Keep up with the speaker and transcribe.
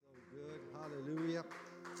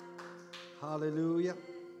Hallelujah.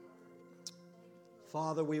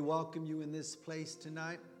 Father, we welcome you in this place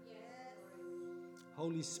tonight.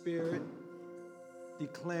 Holy Spirit,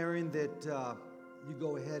 declaring that you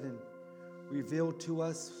go ahead and reveal to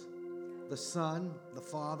us the Son, the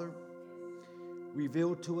Father.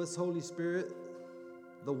 Reveal to us, Holy Spirit,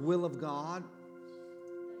 the will of God.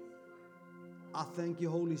 I thank you,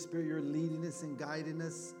 Holy Spirit, you're leading us and guiding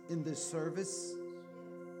us in this service.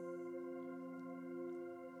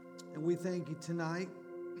 And we thank you tonight.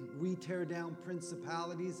 We tear down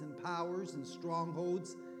principalities and powers and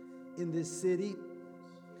strongholds in this city.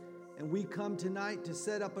 And we come tonight to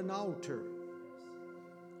set up an altar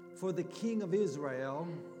for the King of Israel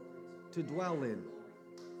to dwell in.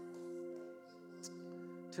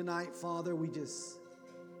 Tonight, Father, we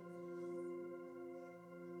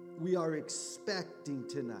are expecting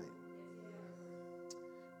tonight.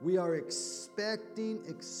 We are expecting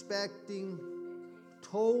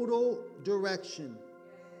total direction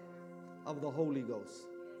of the Holy Ghost.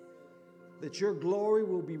 That your glory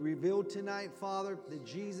will be revealed tonight, Father. That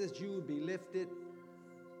Jesus, you will be lifted.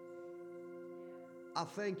 I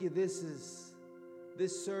thank you. This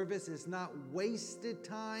service is not wasted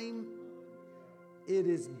time. It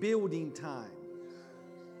is building time.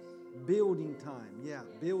 Building time. Yeah,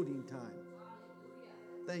 building time.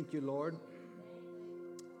 Thank you, Lord.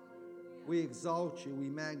 We exalt you. We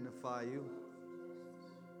magnify you.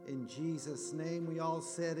 In Jesus' name, we all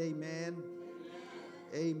said amen.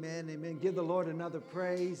 Amen. Amen. Give the Lord another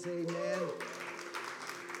praise. Amen.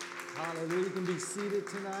 Hallelujah. You can be seated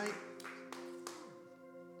tonight.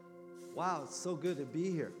 Wow, it's so good to be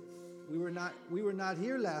here. We were not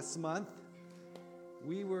here last month.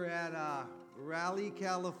 We were at Raleigh,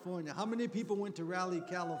 California. How many people went to Raleigh,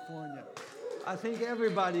 California? I think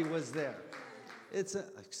everybody was there.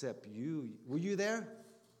 Except you. Were you there?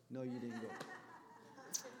 No, you didn't go.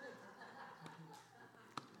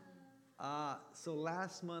 So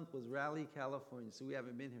last month was Raleigh, California. So we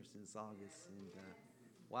haven't been here since August. And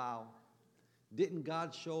wow. Didn't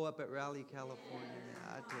God show up at Raleigh, California?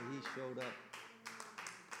 I tell you, he showed up.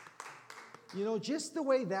 You know, just the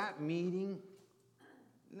way that meeting,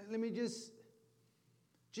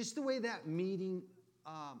 just the way that meeting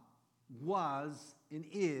was and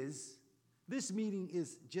is, this meeting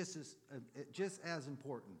is just as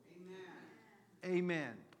important.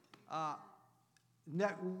 Amen. Amen.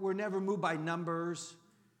 We're never moved by numbers.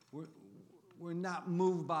 We're not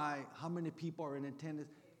moved by how many people are in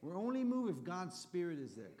attendance. We're only moved if God's Spirit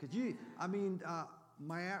is there.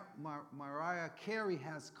 Mariah Carey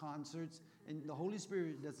has concerts, and the Holy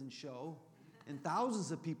Spirit doesn't show, and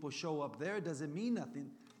thousands of people show up there. It doesn't mean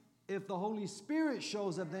nothing. If the Holy Spirit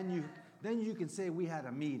shows up, then you can say we had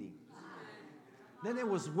a meeting. Then it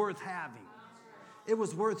was worth having. It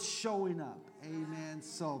was worth showing up. Amen.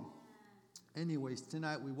 So, anyways,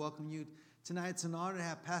 tonight we welcome you. Tonight's an honor to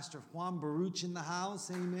have Pastor Juan Baruch in the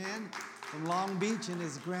house. Amen. From Long Beach and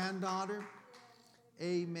his granddaughter.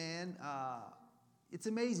 Amen. It's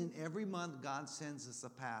amazing. Every month God sends us a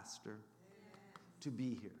pastor to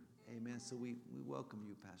be here. Amen. So we welcome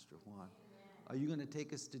you, Pastor Juan. Are you going to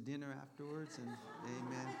take us to dinner afterwards? And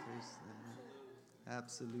amen. Praise the Lord.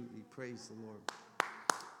 Absolutely. Praise the Lord.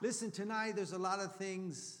 Listen, tonight there's a lot of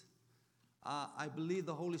things I believe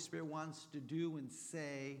the Holy Spirit wants to do and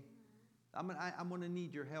say. I'm going to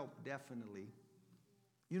need your help, definitely.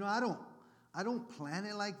 You know, I don't plan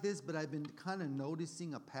it like this, but I've been kind of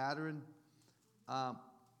noticing a pattern.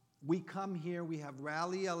 We come here, we have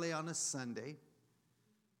Rally LA on a Sunday,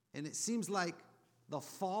 and it seems like the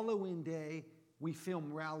following day we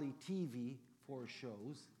film Rally TV 4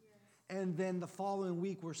 shows, and then the following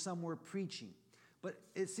week we're somewhere preaching. But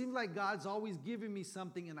it seems like God's always giving me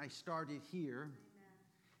something, and I started here,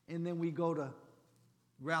 and then we go to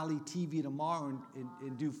Rally TV tomorrow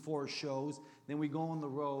and do 4 shows. Then we go on the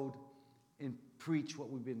road and preach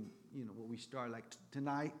what we've been, what we started. Like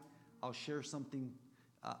tonight, I'll share something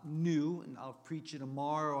new, and I'll preach it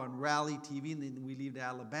tomorrow on Rally TV, and then we leave to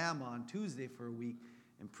Alabama on Tuesday for a week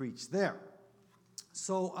and preach there.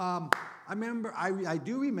 So I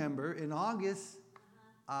do remember in August,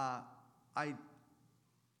 I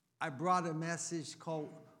brought a message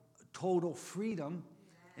called Total Freedom,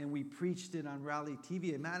 and we preached it on Rally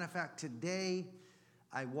TV. As a matter of fact, today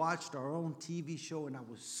I watched our own TV show, and I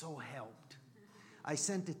was so helped. I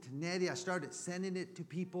sent it to Nettie. I started sending it to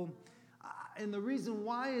people. And the reason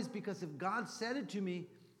why is because if God said it to me,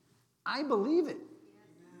 I believe it.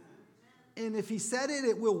 And if he said it,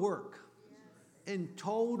 it will work. In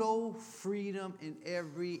total freedom in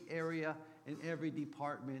every area, in every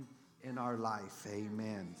department in our life.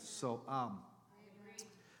 Amen. So,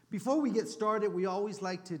 Before we get started, we always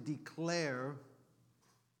like to declare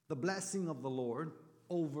the blessing of the Lord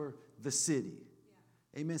over the city.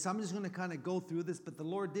 Yeah. Amen. So I'm just going to kind of go through this, but the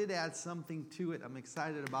Lord did add something to it. I'm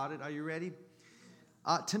excited about it. Are you ready?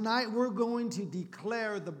 Tonight we're going to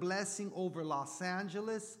declare the blessing over Los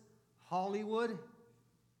Angeles, Hollywood,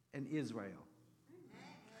 and Israel.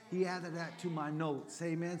 He added that to my notes.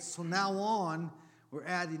 Amen. So now on, we're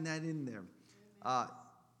adding that in there.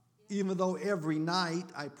 Even though every night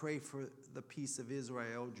I pray for the peace of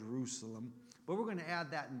Israel, Jerusalem. But we're going to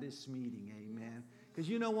add that in this meeting. Amen. Because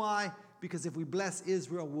you know why? Because if we bless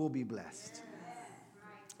Israel, we'll be blessed.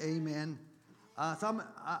 Amen. So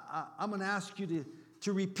I'm going to ask you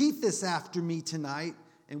to repeat this after me tonight.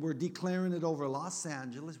 And we're declaring it over Los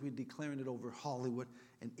Angeles. We're declaring it over Hollywood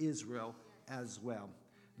and Israel as well.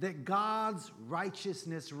 That God's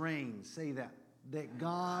righteousness reigns. Say that. That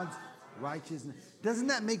God's righteousness. Doesn't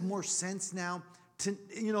that make more sense now?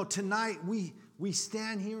 Tonight we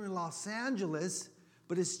stand here in Los Angeles,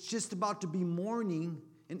 but it's just about to be morning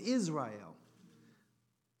in Israel.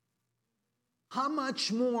 How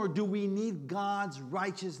much more do we need God's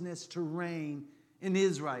righteousness to reign in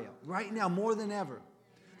Israel? Right now, more than ever.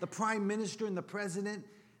 The prime minister and the president,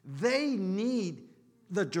 they need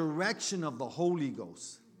the direction of the Holy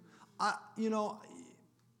Ghost.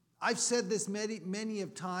 I've said this many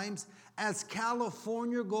of times. As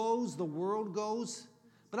California goes, the world goes.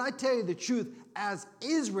 But I tell you the truth, as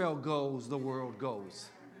Israel goes, the world goes.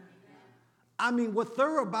 I mean, what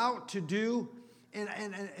they're about to do,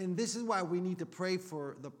 and this is why we need to pray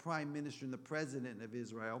for the prime minister and the president of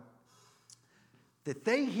Israel, that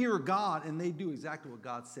they hear God and they do exactly what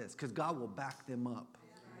God says, because God will back them up.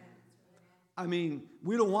 I mean,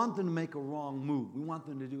 we don't want them to make a wrong move. We want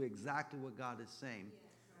them to do exactly what God is saying.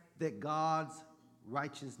 That God's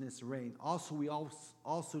righteousness reign. Also, we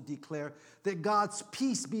also declare that God's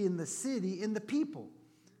peace be in the city, in the people.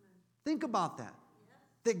 Think about that.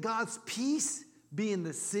 That God's peace be in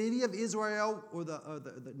the city of Israel, or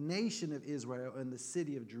the nation of Israel, and the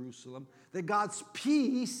city of Jerusalem. That God's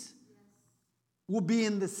peace will be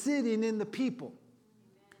in the city and in the people.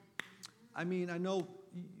 I mean, I know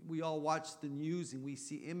we all watch the news and we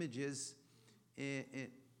see images, and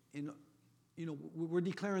we're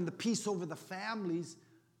declaring the peace over the families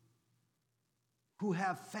who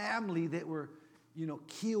have family that were,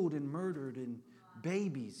 killed and murdered, and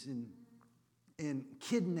babies and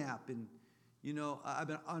kidnapped, and I've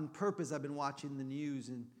been on purpose. I've been watching the news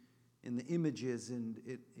and the images, and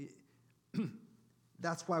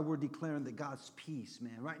that's why we're declaring that God's peace,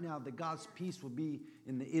 man. Right now, the God's peace will be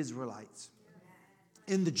in the Israelites,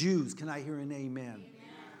 in the Jews. Can I hear an amen?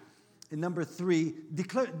 And number 3,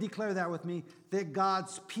 declare that with me, that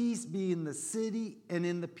God's peace be in the city and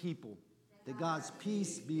in the people. That God's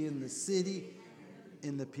peace be in the city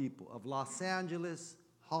and the people of Los Angeles,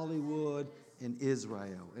 Hollywood, and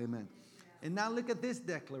Israel. Amen. And now look at this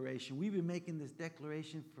declaration. We've been making this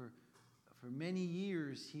declaration for many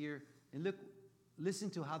years here. And listen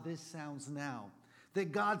to how this sounds now.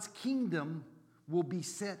 That God's kingdom will be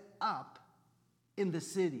set up in the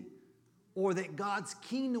city. Or that God's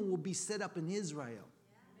kingdom will be set up in Israel.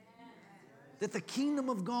 That the kingdom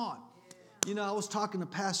of God. I was talking to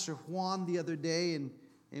Pastor Juan the other day, and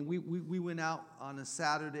we went out on a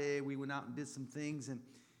Saturday. We went out and did some things.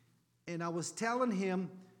 And I was telling him,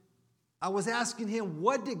 I was asking him,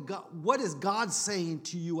 what is God saying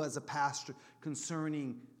to you as a pastor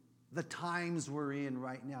concerning the times we're in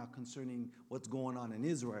right now, concerning what's going on in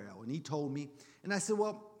Israel? And he told me, and I said,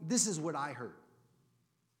 well, this is what I heard.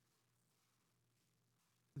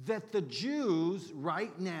 That the Jews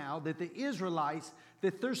right now, that the Israelites,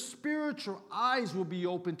 that their spiritual eyes will be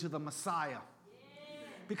open to the Messiah.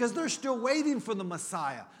 Because they're still waiting for the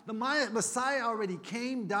Messiah. The Messiah already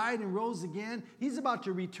came, died, and rose again. He's about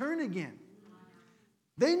to return again.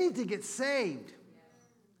 They need to get saved.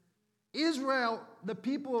 Israel, the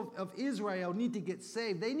people of Israel need to get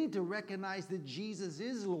saved. They need to recognize that Jesus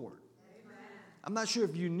is Lord. I'm not sure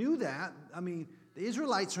if you knew that. I mean, the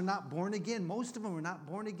Israelites are not born again. Most of them are not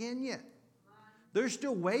born again yet. They're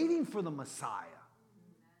still waiting for the Messiah.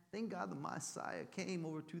 Thank God the Messiah came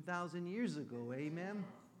over 2,000 years ago. Amen.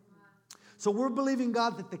 So we're believing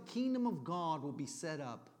God that the kingdom of God will be set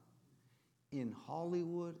up in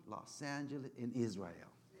Hollywood, Los Angeles, and Israel.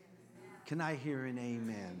 Can I hear an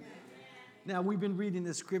amen? Now, we've been reading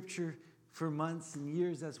the scripture for months and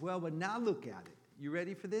years as well, but now look at it. You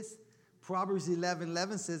ready for this? Proverbs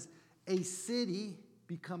 11:11 says, a city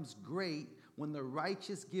becomes great when the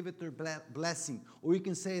righteous give it their blessing. Or you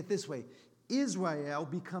can say it this way. Israel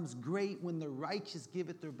becomes great when the righteous give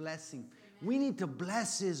it their blessing. We need to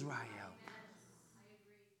bless Israel.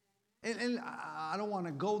 and I don't want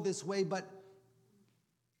to go this way, but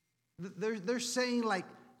they're saying like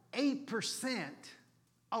 8%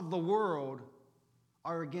 of the world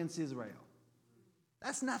are against Israel.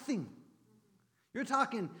 That's nothing. You're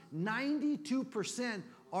talking 92%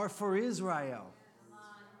 are for Israel.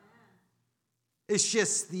 It's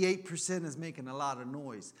just the 8% is making a lot of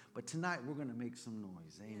noise. But tonight we're going to make some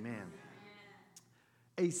noise. Amen.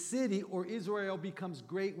 A city or Israel becomes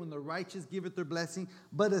great when the righteous give it their blessing,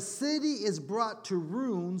 but a city is brought to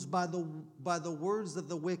ruins by the words of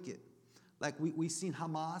the wicked. Like we've seen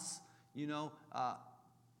Hamas,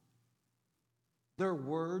 their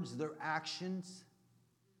words, their actions,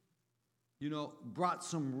 brought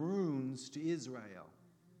some ruins to Israel.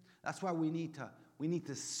 That's why we need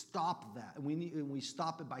to stop that. And we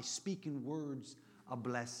stop it by speaking words of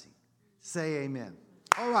blessing. Say amen.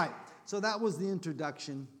 All right. So that was the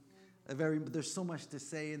introduction. There's so much to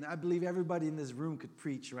say, and I believe everybody in this room could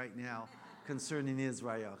preach right now concerning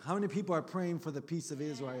Israel. How many people are praying for the peace of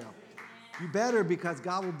Israel? You better, because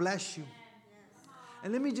God will bless you.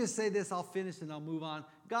 And let me just say this, I'll finish and I'll move on.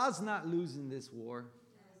 God's not losing this war.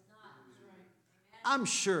 I'm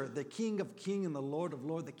sure the King of Kings and the Lord of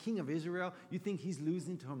Lords, the King of Israel, you think he's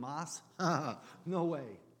losing to Hamas? No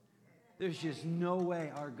way. There's just no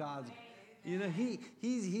way our God's...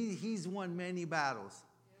 he's won many battles.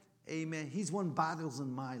 Amen. He's won battles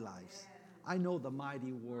in my life. I know the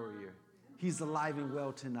mighty warrior. He's alive and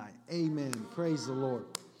well tonight. Amen. Praise the Lord.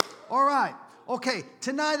 All right. Okay.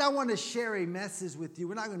 Tonight I want to share a message with you.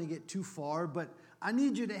 We're not going to get too far, but I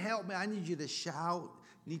need you to help me. I need you to shout.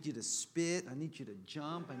 I need you to spit. I need you to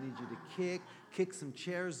jump. I need you to kick some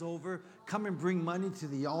chairs over. Come and bring money to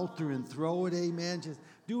the altar and throw it. Amen. Just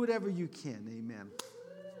do whatever you can. Amen.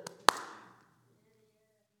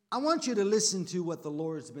 I want you to listen to what the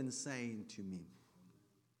Lord's been saying to me.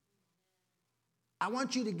 I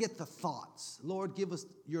want you to get the thoughts. Lord, give us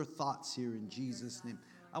your thoughts here in Jesus' name.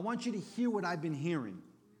 I want you to hear what I've been hearing.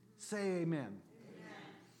 Say amen. Amen.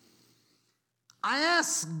 I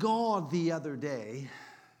asked God the other day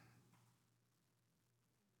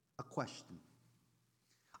a question.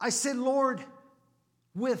 I said, Lord,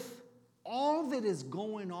 with all that is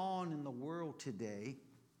going on in the world today,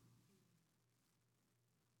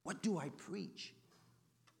 what do I preach?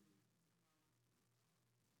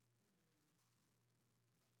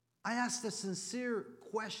 I asked a sincere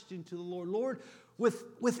question to the Lord. Lord,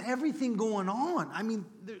 with everything going on, I mean,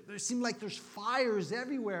 there seemed like there's fires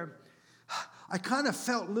everywhere. I kind of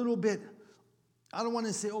felt a little bit, I don't want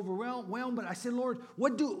to say overwhelmed, but I said, Lord,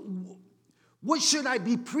 what should I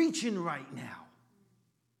be preaching right now?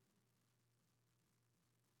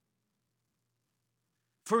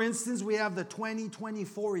 For instance, we have the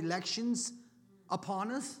 2024 elections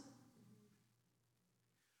upon us.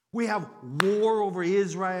 We have war over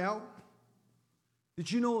Israel. Did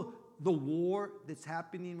you know the war that's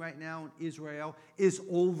happening right now in Israel is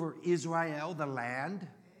over Israel, the land? Amen.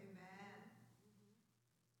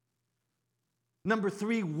 Number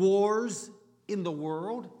 3, wars in the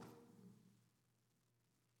world.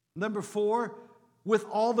 Number 4, with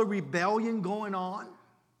all the rebellion going on.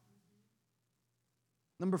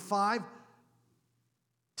 Number 5,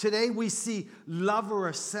 today we see lover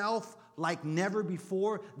of self like never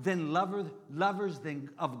before, then lovers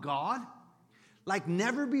of God. Like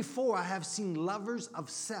never before, I have seen lovers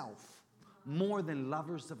of self more than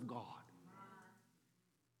lovers of God.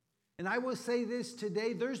 And I will say this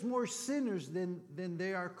today, there's more sinners than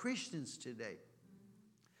there are Christians today.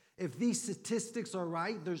 If these statistics are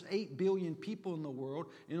right, there's 8 billion people in the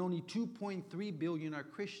world, and only 2.3 billion are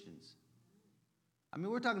Christians. I mean,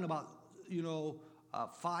 we're talking about,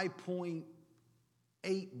 5.8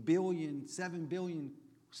 billion, 7 billion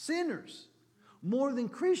sinners, more than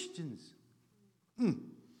Christians.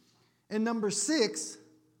 And number 6,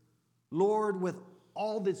 Lord, with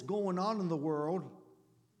all that's going on in the world,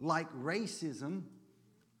 like racism,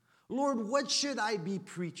 Lord, what should I be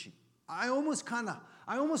preaching? I almost kind of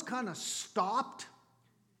stopped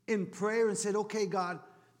in prayer and said, okay, God,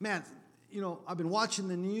 man, I've been watching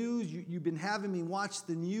the news. You've been having me watch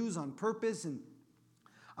the news on purpose, and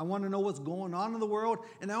I want to know what's going on in the world.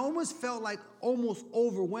 And I almost felt like almost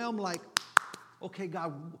overwhelmed, like, okay,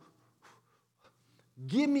 God,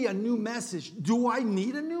 give me a new message. Do I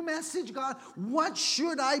need a new message, God? What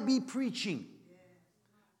should I be preaching?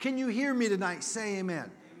 Can you hear me tonight? Say amen.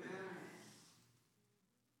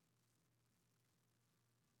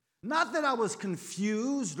 Not that I was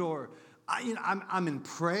confused or I'm in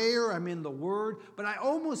prayer, I'm in the Word, but I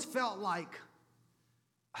almost felt like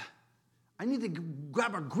I need to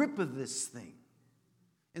grab a grip of this thing.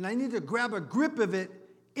 And I need to grab a grip of it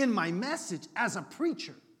in my message as a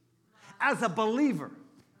preacher. as a believer.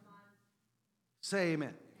 Say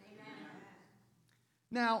amen.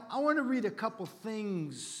 Now, I want to read a couple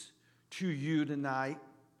things to you tonight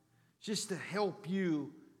just to help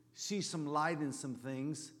you see some light in some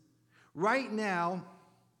things. Right now,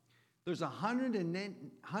 there's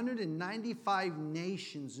 195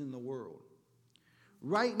 nations in the world.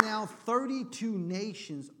 Right now, 32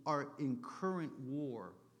 nations are in current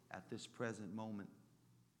war at this present moment.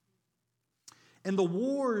 And the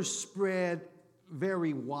wars spread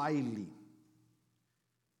very widely.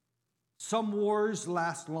 Some wars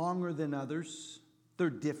last longer than others. They're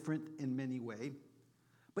different in many ways.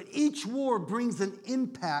 But each war brings an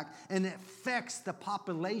impact and it affects the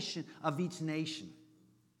population of each nation.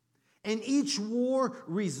 And each war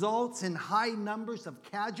results in high numbers of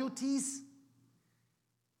casualties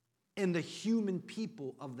in the human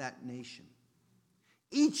people of that nation.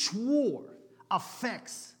 Each war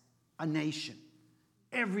affects a nation.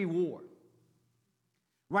 Every war.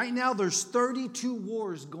 Right now, there's 32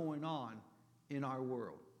 wars going on in our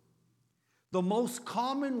world. The most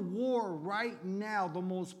common war right now, the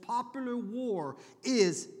most popular war,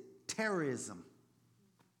 is terrorism.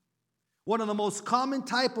 One of the most common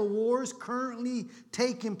type of wars currently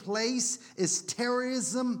taking place is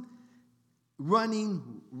terrorism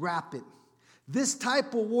running rapid. This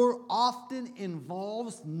type of war often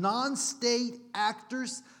involves non-state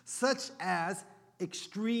actors such as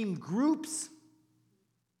extreme groups,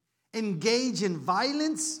 engage in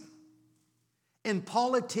violence, and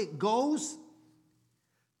politic goals.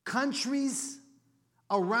 Countries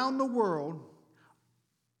around the world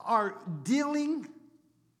are dealing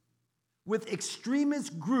with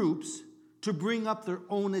extremist groups to bring up their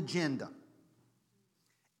own agenda.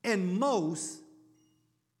 And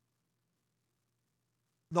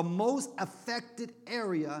the most affected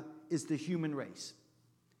area is the human race.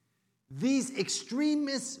 These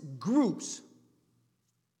extremist groups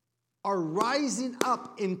are rising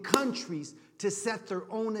up in countries to set their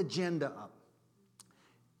own agenda up.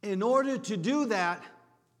 In order to do that,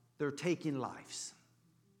 they're taking lives.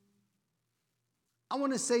 I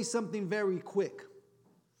want to say something very quick.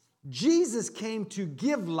 Jesus came to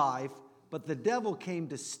give life, but the devil came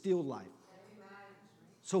to steal life.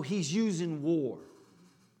 So he's using war.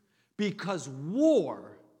 Because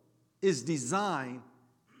war is designed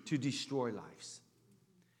to destroy lives.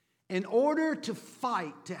 In order to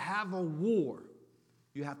fight, to have a war,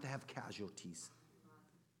 you have to have casualties.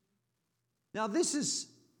 Now, this is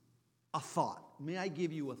a thought. May I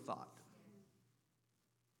give you a thought?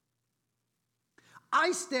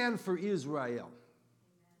 I stand for Israel.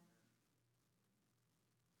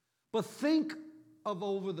 But think of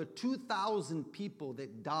over the 2,000 people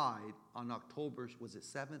that died on October, was it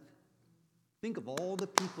 7th? Think of all the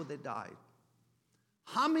people that died.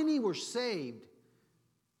 How many were saved?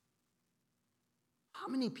 How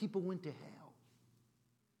many people went to hell?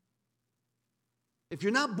 If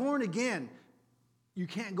you're not born again, you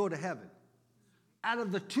can't go to heaven. Out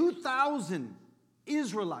of the 2,000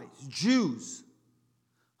 Israelites, Jews,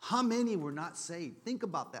 how many were not saved? Think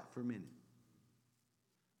about that for a minute.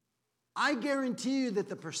 I guarantee you that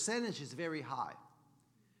the percentage is very high.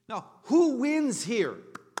 Now, who wins here?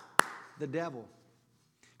 The devil.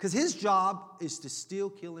 Because his job is to steal,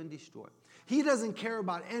 kill, and destroy. He doesn't care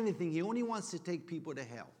about anything. He only wants to take people to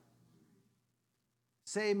hell.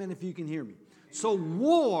 Say amen if you can hear me. So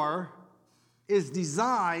war is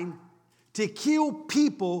designed to kill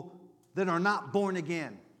people that are not born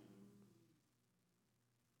again.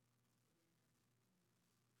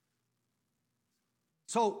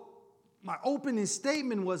 So my opening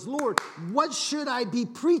statement was, Lord, what should I be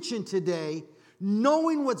preaching today,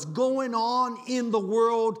 knowing what's going on in the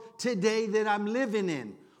world today that I'm living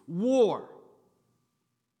in? War.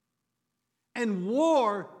 And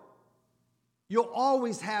war, you'll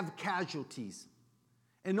always have casualties.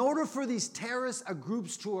 In order for these terrorist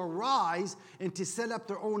groups to arise and to set up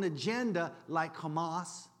their own agenda like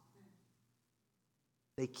Hamas,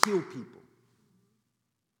 they kill people.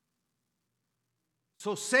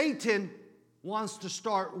 So Satan wants to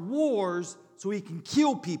start wars so he can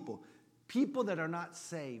kill people. People that are not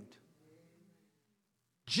saved.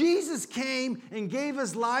 Jesus came and gave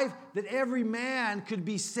us life that every man could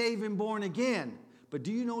be saved and born again. But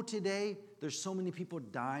do you know today there's so many people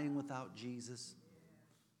dying without Jesus?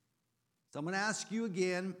 So I'm going to ask you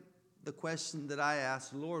again the question that I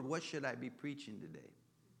asked, Lord, what should I be preaching today?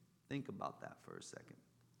 Think about that for a second.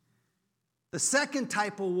 The second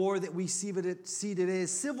type of war that we see today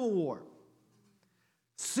is civil war.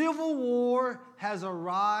 Civil war has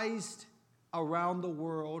arisen around the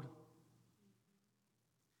world.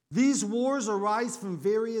 These wars arise from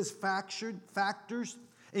various factors,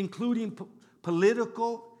 including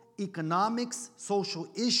political, economics, social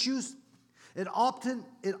issues. It often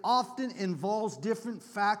involves different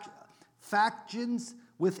factions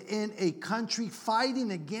within a country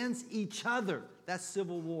fighting against each other. That's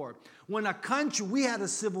civil war. When a country, we had a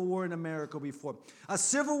civil war in America before. A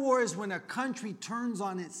civil war is when a country turns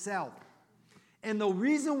on itself. And the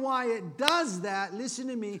reason why it does that, listen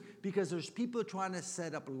to me, because there's people trying to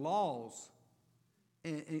set up laws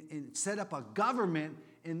and set up a government,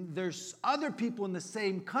 and there's other people in the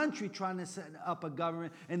same country trying to set up a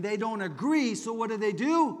government, and they don't agree, so what do?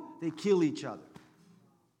 They kill each other.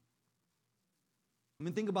 I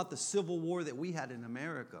mean, think about the civil war that we had in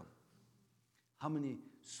America. How many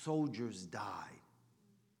soldiers died?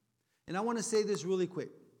 And I want to say this really quick.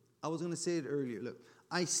 I was going to say it earlier. Look,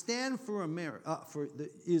 I stand for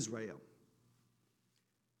Israel.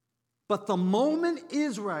 But the moment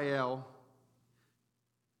Israel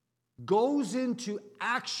goes into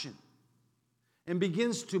action and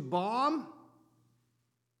begins to bomb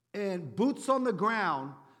and boots on the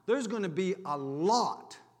ground, there's going to be a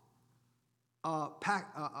lot of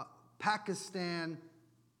Pakistan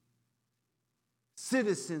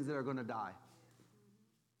citizens that are going to die.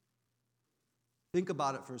 Think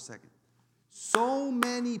about it for a second. So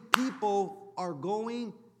many people are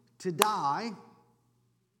going to die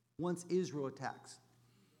once Israel attacks.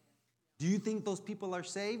 Do you think those people are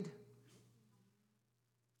saved?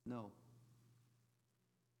 No.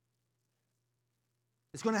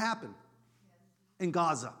 It's going to happen in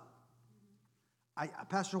Gaza.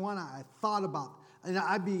 Pastor Juana, I thought about, and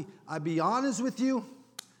I'd be honest with you.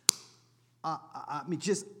 I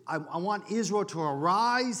want Israel to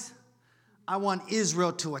arise. I want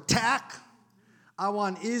Israel to attack. I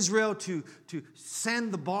want Israel to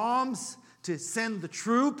send the bombs, to send the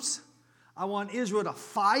troops. I want Israel to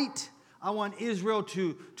fight. I want Israel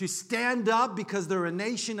to stand up because they're a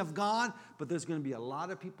nation of God. But there's going to be a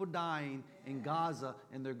lot of people dying in Gaza,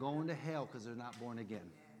 and they're going to hell because they're not born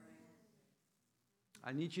again.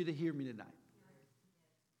 I need you to hear me tonight.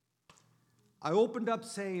 I opened up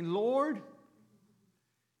saying, Lord,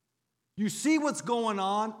 you see what's going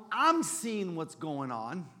on. I'm seeing what's going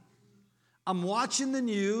on. I'm watching the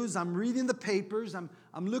news. I'm reading the papers. I'm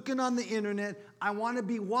looking on the internet. I want to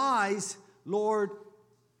be wise. Lord,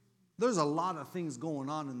 there's a lot of things going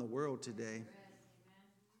on in the world today.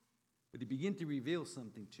 But He began to reveal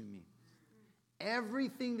something to me.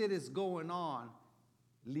 Everything that is going on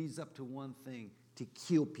leads up to one thing: to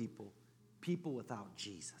kill people without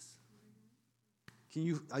Jesus. Can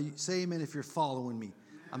you say amen if you're following me?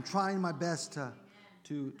 I'm trying my best to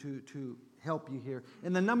help you here.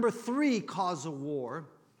 And the number 3 cause of war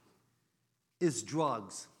is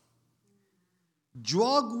drugs.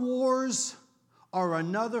 Drug wars are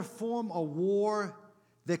another form of war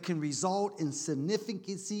that can result in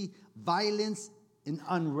significant violence and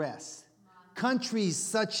unrest. Countries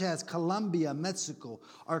such as Colombia, Mexico,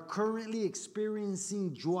 are currently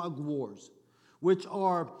experiencing drug wars, which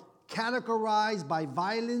are categorized by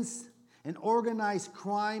violence and organized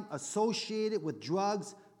crime associated with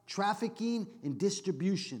drugs, trafficking, and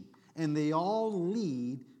distribution. And they all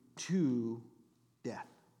lead to death,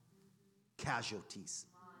 casualties.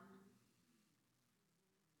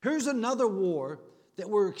 Here's another war that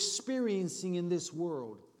we're experiencing in this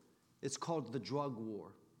world. It's called the drug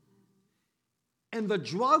war. And the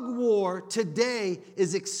drug war today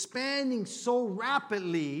is expanding so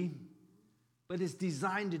rapidly, but it's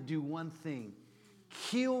designed to do one thing: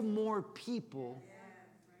 kill more people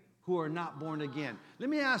who are not born again. Let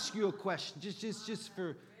me ask you a question, just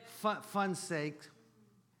for fun's sake.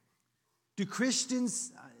 Do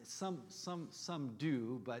Christians, some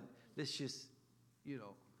do, but let's just,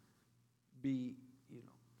 be,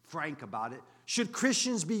 frank about it. Should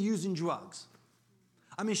Christians be using drugs?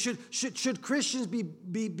 I mean, should Christians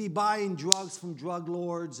be buying drugs from drug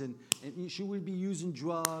lords, and should we be using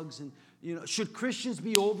drugs? And should Christians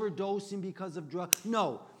be overdosing because of drugs?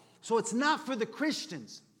 No. So it's not for the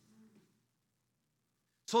Christians.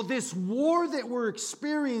 So this war that we're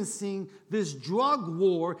experiencing, this drug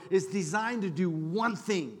war, is designed to do one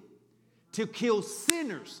thing: to kill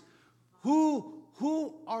sinners.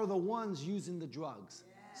 Who are the ones using the drugs?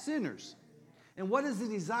 Sinners. And what is it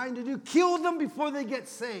designed to do? Kill them before they get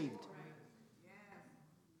saved.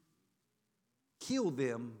 Kill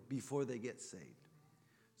them before they get saved.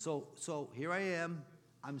 So here I am.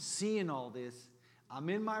 I'm seeing all this. I'm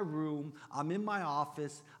in my room. I'm in my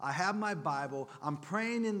office. I have my Bible. I'm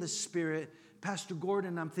praying in the Spirit. Pastor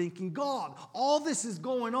Gordon, I'm thinking, God, all this is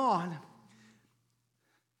going on.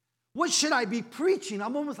 What should I be preaching?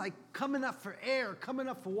 I'm almost like coming up for air, coming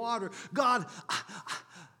up for water. God,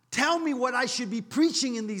 Tell me what I should be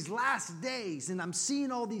preaching in these last days. And I'm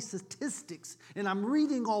seeing all these statistics, and I'm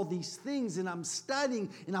reading all these things, and I'm studying,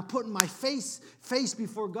 and I'm putting my face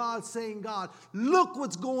before God, saying, God, look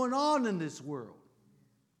what's going on in this world.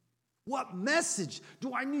 What message?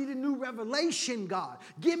 Do I need a new revelation, God?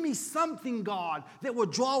 Give me something, God, that will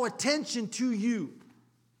draw attention to you.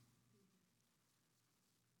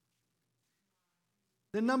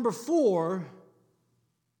 Then number 4,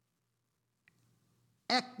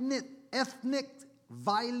 ethnic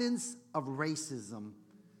violence of racism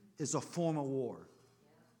is a form of war.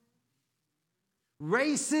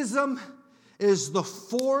 Racism is the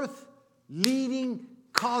 4th leading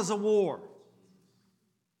cause of war.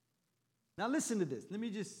 Now listen to this.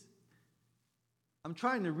 I'm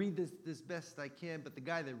trying to read this best I can, but the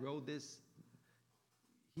guy that wrote this,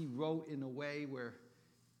 he wrote in a way where,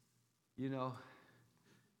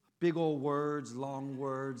 big old words, long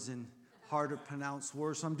words, and hard to pronounce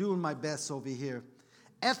words. So I'm doing my best over here.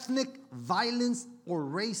 Ethnic violence or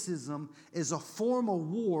racism is a form of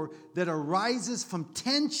war that arises from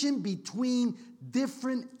tension between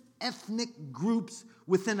different ethnic groups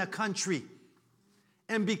within a country.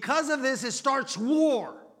 And because of this, it starts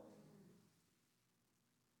war.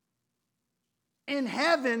 In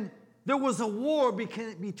heaven, there was a war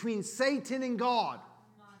between Satan and God.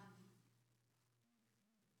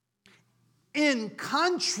 In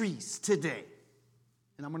countries today,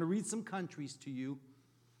 and I'm going to read some countries to you,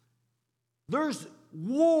 there's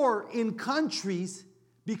war in countries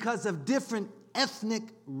because of different ethnic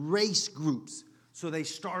race groups. So they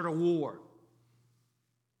start a war.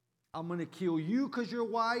 I'm going to kill you because you're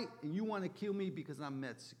white, and you want to kill me because I'm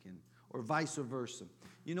Mexican, or vice versa.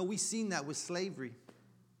 We've seen that with slavery.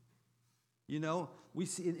 We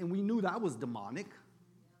see, and we knew that was demonic.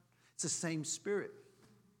 It's the same spirit.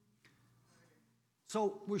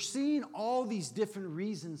 So we're seeing all these different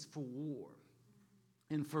reasons for war.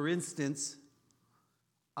 And for instance,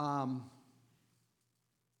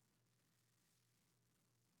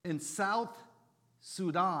 in South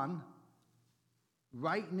Sudan,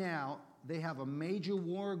 right now, they have a major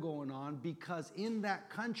war going on because in that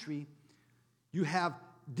country, you have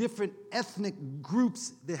different ethnic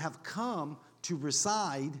groups that have come to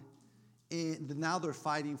reside, and now they're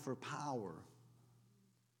fighting for power.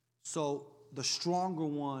 So the stronger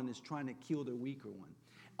one is trying to kill the weaker one.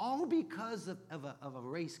 All because of a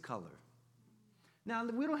race color. Now,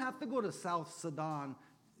 we don't have to go to South Sudan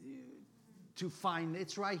to find it.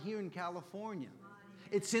 It's right here in California.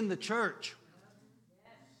 It's in the church.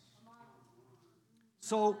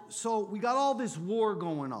 So we got all this war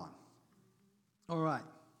going on. All right.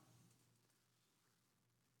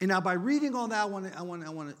 And now by reading all that, I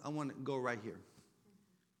want to go right here.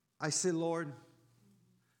 I said, Lord,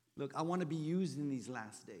 look, I want to be used in these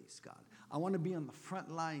last days, God. I want to be on the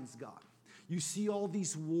front lines, God. You see all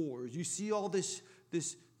these wars. You see all this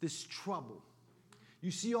trouble.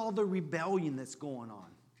 You see all the rebellion that's going on.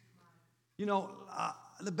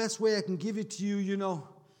 The best way I can give it to you,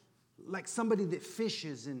 like somebody that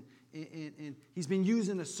fishes and he's been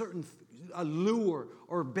using a lure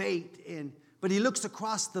or bait, but he looks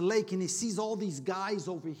across the lake and he sees all these guys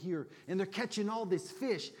over here and they're catching all this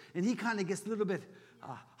fish, and he kind of gets a little bit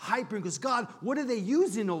hyper and goes, God, what are they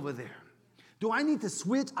using over there? Do I need to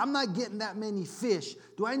switch? I'm not getting that many fish.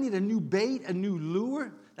 Do I need a new bait, a new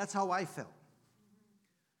lure? That's how I felt.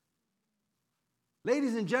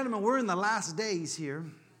 Ladies and gentlemen, we're in the last days here,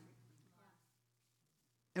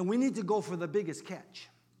 and we need to go for the biggest catch.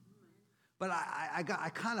 But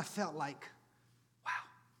I kind of felt like, wow,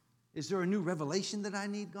 is there a new revelation that I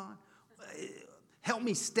need, God? Help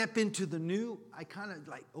me step into the new. I kind of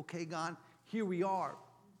like, okay, God, here we are.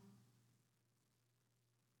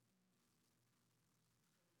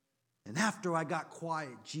 And after I got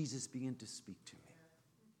quiet, Jesus began to speak to me.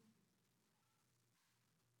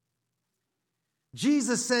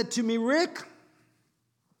 Jesus said to me, Rick,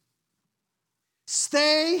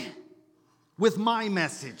 stay with my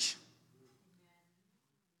message.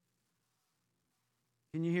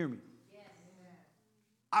 Can you hear me? Yes.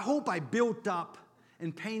 I hope I built up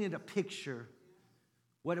and painted a picture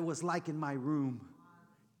what it was like in my room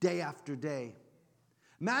day after day.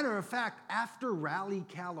 Matter of fact, after Raleigh,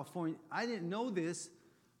 California, I didn't know this,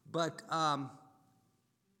 but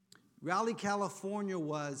Raleigh, California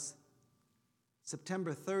was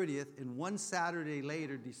September 30th, and one Saturday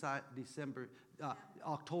later,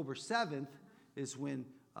 October 7th, is when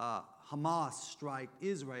Hamas struck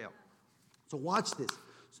Israel. So watch this.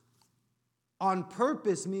 On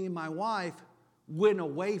purpose, me and my wife went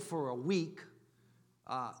away for a week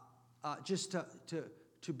just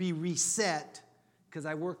to be reset because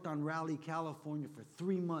I worked on Raleigh, California for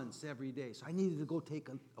 3 months every day. So I needed to go take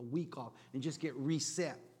a week off and just get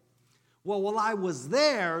reset. Well, while I was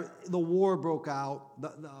there, the war broke out.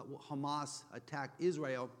 The Hamas attacked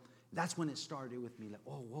Israel. That's when it started with me. Like,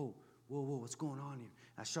 oh, whoa, what's going on here?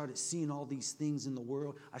 I started seeing all these things in the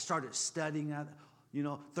world. I started studying.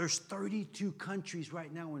 There's 32 countries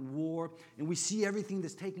right now in war, and we see everything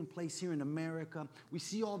that's taking place here in America. We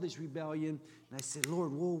see all this rebellion. And I said,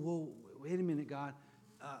 Lord, whoa, wait a minute, God.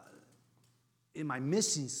 Am I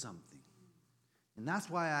missing something? And that's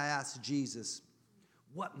why I asked Jesus,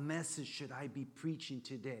 what message should I be preaching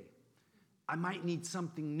today? I might need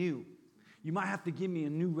something new. You might have to give me a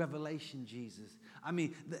new revelation, Jesus. I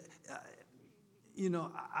mean,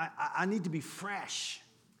 I need to be fresh.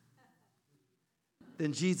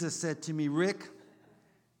 Then Jesus said to me, Rick,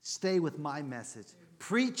 stay with my message.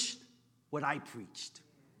 Preach what I preached.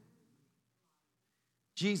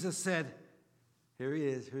 Jesus said, here he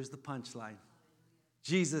is, here's the punchline.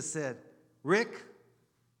 Jesus said, Rick,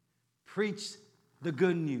 preach the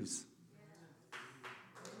good news.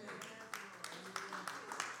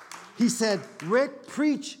 He said, Rick,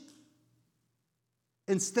 preach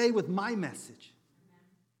and stay with my message.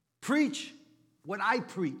 Preach what I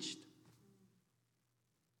preached.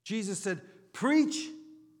 Jesus said, preach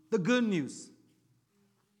the good news.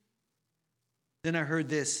 Then I heard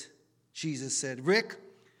this. Jesus said, Rick,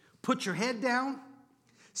 put your head down,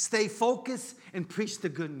 stay focused, and preach the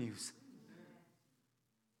good news.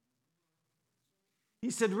 He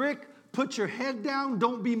said, Rick, put your head down.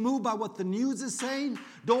 Don't be moved by what the news is saying.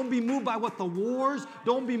 Don't be moved by what the wars.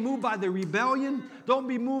 Don't be moved by the rebellion. Don't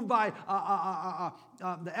be moved by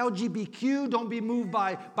the LGBTQ. Don't be moved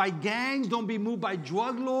by gangs. Don't be moved by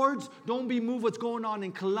drug lords. Don't be moved what's going on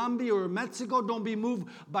in Colombia or Mexico. Don't be moved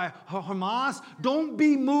by Hamas. Don't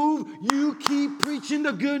be moved. You keep preaching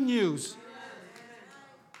the good news.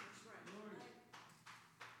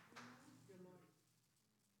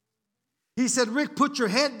 He said, Rick, put your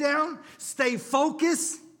head down, stay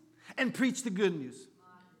focused, and preach the good news.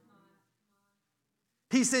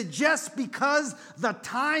 He said, just because the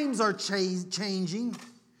times are changing,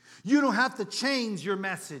 you don't have to change your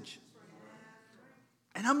message.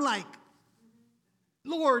 And I'm like,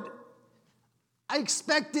 Lord, I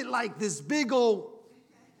expected like this big old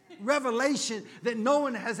revelation that no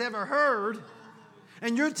one has ever heard.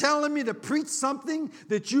 And you're telling me to preach something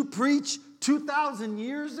that you preached 2,000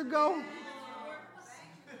 years ago?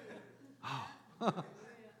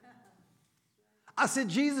 I said,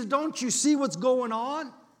 Jesus, don't you see what's going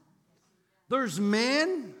on? There's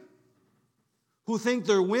men who think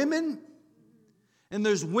they're women, and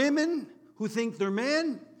there's women who think they're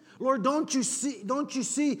men. Lord, don't you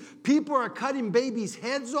see people are cutting babies'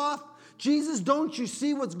 heads off? Jesus, don't you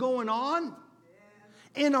see what's going on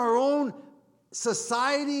in our own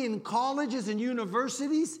society, in colleges and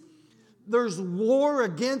universities? There's war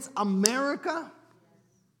against America.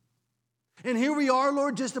 And here we are,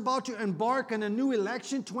 Lord, just about to embark on a new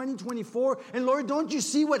election, 2024. And Lord, don't you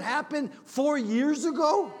see what happened 4 years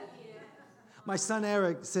ago? My son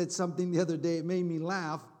Eric said something the other day. It made me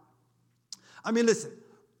laugh. I mean, listen,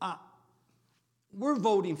 we're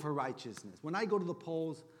voting for righteousness. When I go to the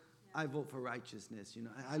polls, I vote for righteousness. You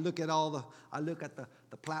know, I look at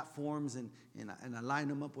the platforms and I line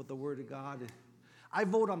them up with the Word of God. I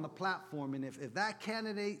vote on the platform, and if that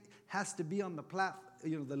candidate has to be on the platform,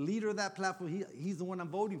 the leader of that platform, he's the one I'm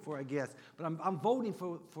voting for, I guess. But I'm voting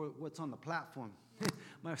for what's on the platform.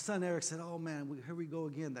 My son Eric said, "Oh man, here we go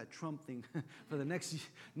again, that Trump thing for the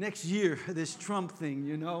next year, this Trump thing,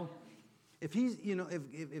 you know." If he's,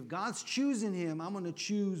 if God's choosing him, I'm going to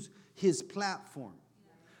choose his platform.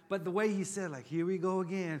 But the way he said, like, here we go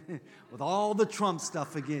again with all the Trump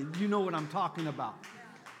stuff again. You know what I'm talking about.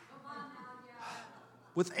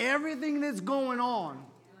 With everything that's going on,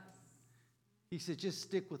 he said, just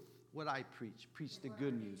stick with what I preach. Preach the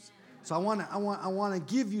good news. So I want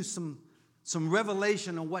to give you some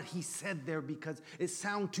revelation on what he said there, because it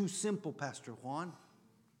sounds too simple, Pastor Juan.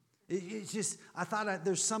 It's just, I thought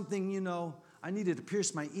there's something, I needed to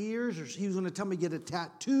pierce my ears, or he was going to tell me to get a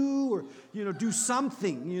tattoo, or, do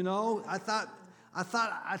something, I thought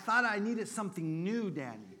I needed something new,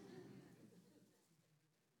 Danny.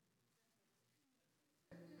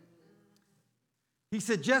 He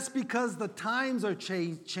said, just because the times are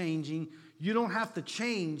changing, you don't have to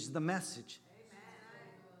change the message.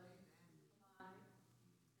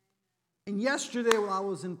 And yesterday while I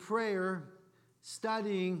was in prayer,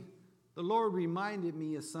 studying, the Lord reminded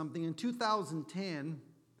me of something. In 2010,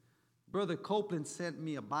 Brother Copeland sent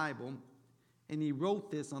me a Bible, and he wrote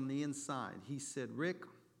this on the inside. He said, Rick,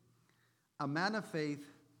 a man of faith,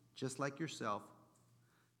 just like yourself,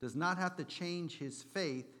 does not have to change his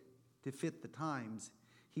faith to fit the times.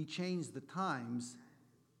 He changed the times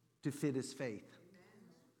to fit his faith.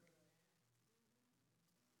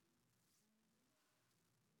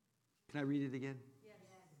 Can I read it again? Yes.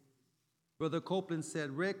 Brother Copeland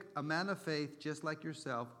said, Rick, a man of faith, just like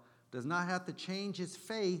yourself, does not have to change his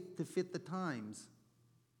faith to fit the times.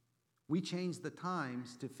 We change the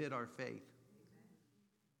times to fit our faith.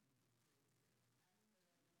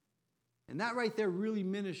 And that right there really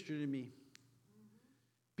ministered to me.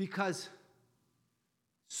 Because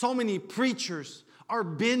so many preachers are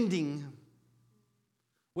bending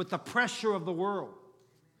with the pressure of the world.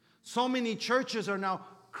 So many churches are now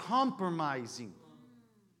compromising.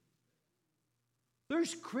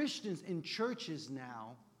 There's Christians in churches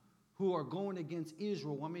now who are going against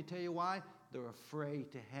Israel. Want me to tell you why? They're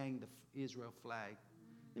afraid to hang the Israel flag.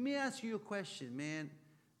 Let me ask you a question, man.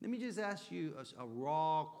 Let me just ask you a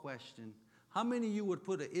raw question. How many of you would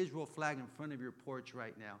put an Israel flag in front of your porch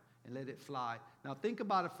right now and let it fly? Now think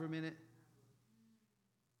about it for a minute.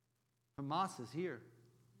 Hamas is here.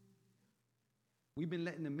 We've been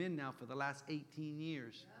letting them in now for the last 18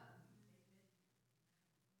 years.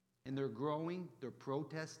 And they're growing. They're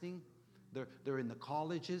protesting. They're in the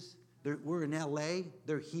colleges. We're in LA.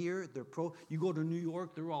 They're here. You go to New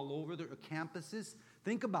York. They're all over. They're campuses.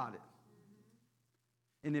 Think about it.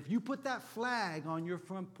 And if you put that flag on your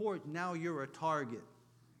front porch, now you're a target.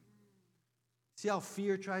 See how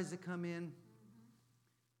fear tries to come in?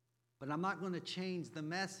 But I'm not going to change the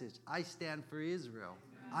message. I stand for Israel.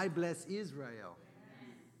 I bless Israel.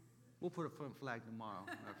 We'll put a front flag tomorrow,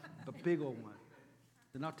 a big old one.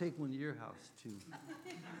 Then I'll take one to your house too.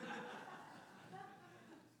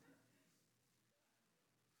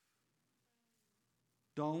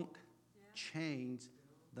 Don't change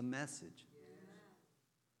the message.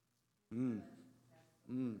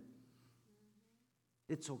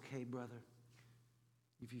 It's okay, brother.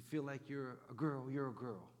 If you feel like you're a girl, you're a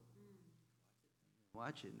girl.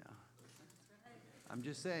 Watch it now. I'm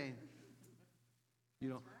just saying.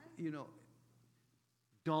 You know,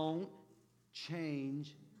 don't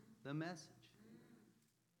change the message.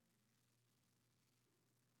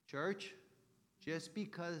 Church, just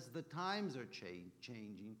because the times are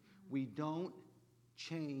changing, we don't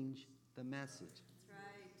change the message.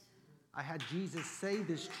 I had Jesus say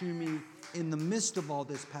this to me in the midst of all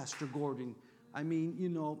this, Pastor Gordon. I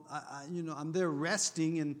mean, I'm there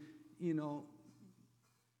resting and,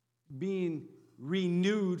 being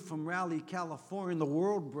renewed from Raleigh, California, and the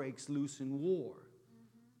world breaks loose in war.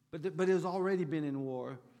 But it has already been in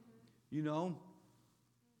war,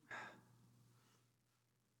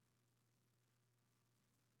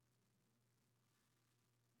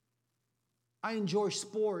 I enjoy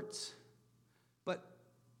sports, but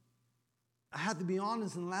I have to be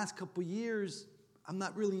honest, in the last couple of years, I'm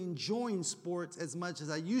not really enjoying sports as much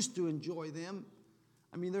as I used to enjoy them.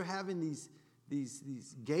 I mean, they're having these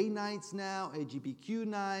gay nights now, LGBTQ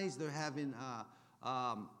nights. They're having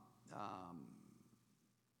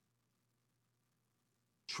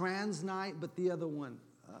trans night, but the other one,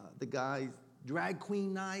 the guys, drag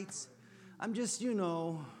queen nights. I'm just,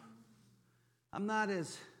 I'm not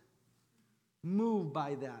as moved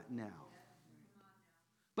by that now.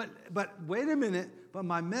 But wait a minute, but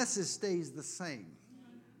my message stays the same.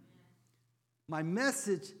 My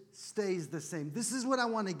message stays the same. This is what I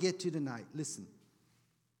want to get to tonight. Listen.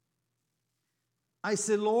 I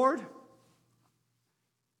said, Lord,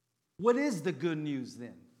 what is the good news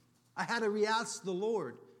then? I had to re-ask the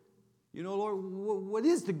Lord. Lord, what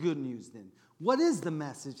is the good news then? What is the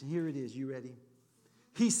message? Here it is. You ready?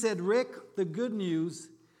 He said, Rick, the good news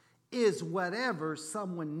is whatever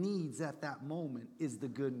someone needs at that moment is the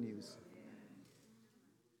good news.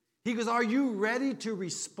 He goes, are you ready to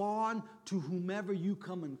respond to whomever you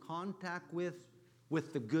come in contact with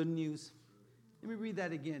the good news? Let me read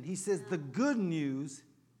that again. He says the good news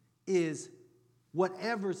is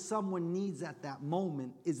whatever someone needs at that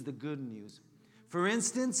moment is the good news. For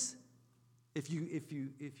instance, if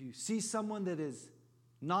you see someone that is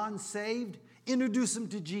non-saved, introduce them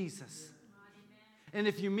to Jesus. And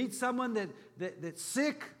if you meet someone that's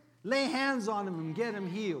sick, lay hands on them and get them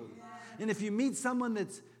healed. And if you meet someone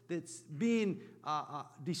that's being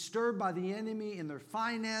disturbed by the enemy in their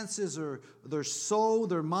finances or their soul,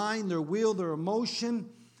 their mind, their will, their emotion,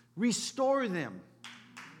 restore them.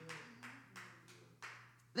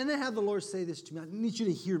 Then I have the Lord say this to me. I need you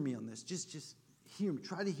to hear me on this. Just hear me.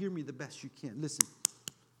 Try to hear me the best you can. Listen.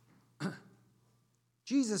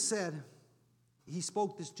 Jesus said, he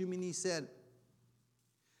spoke this to me and he said,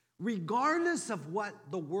 regardless of what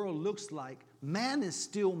the world looks like, man is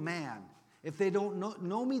still man. If they don't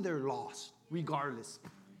know me, they're lost, regardless.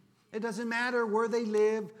 It doesn't matter where they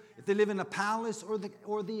live, if they live in a palace or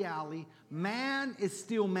the alley. Man is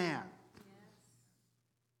still man.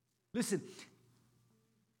 Listen.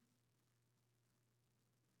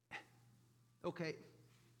 Okay.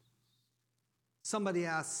 Somebody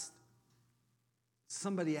asked,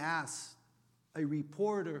 a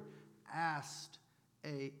reporter asked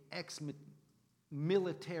a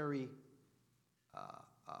ex-military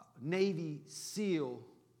Navy SEAL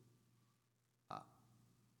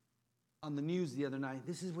on the news the other night.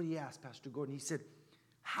 This is what he asked, Pastor Gordon. He said,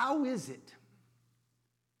 how is it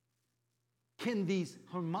can these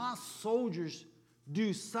Hamas soldiers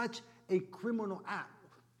do such a criminal act?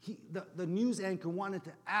 The news anchor wanted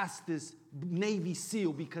to ask this Navy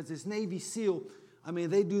SEAL, because this Navy SEAL, I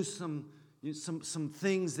mean, they do some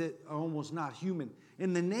things that are almost not human.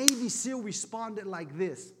 And the Navy SEAL responded like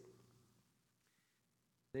this.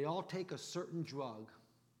 They all take a certain drug.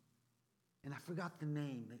 And I forgot the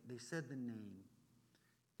name. They said the name.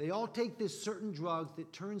 They all take this certain drug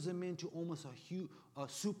that turns them into almost a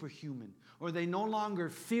superhuman. Or they no longer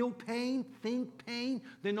feel pain, think pain.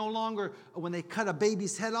 They no longer, when they cut a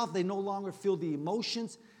baby's head off, they no longer feel the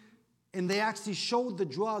emotions. And they actually showed the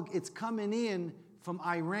drug. It's coming in from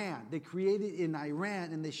Iran. They create it in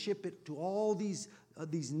Iran, and they ship it to all these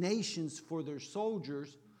nations for their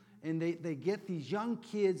soldiers. And they get these young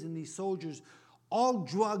kids and these soldiers all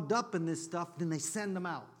drugged up in this stuff, then they send them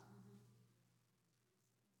out.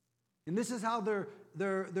 And this is how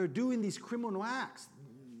they're doing these criminal acts.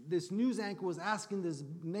 This news anchor was asking this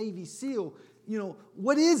Navy SEAL,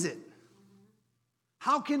 what is it?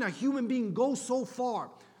 How can a human being go so far?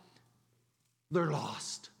 They're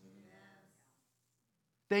lost.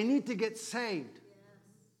 They need to get saved.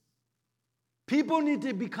 People need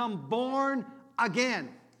to become born again.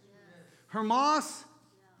 Hamas,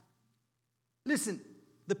 listen,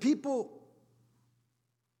 the people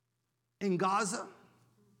in Gaza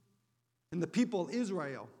and the people of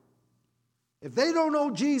Israel, if they don't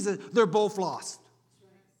know Jesus, they're both lost.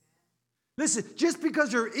 Listen, just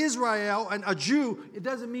because you're Israel and a Jew, it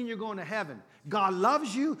doesn't mean you're going to heaven. God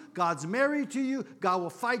loves you. God's married to you. God will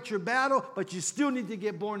fight your battle, but you still need to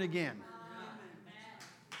get born again.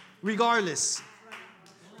 Regardless.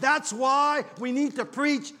 That's why we need to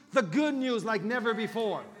preach the good news like never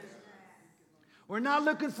before. We're not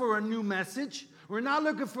looking for a new message. We're not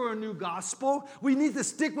looking for a new gospel. We need to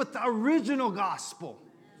stick with the original gospel.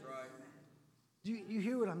 Do you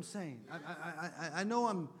hear what I'm saying? I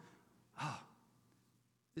know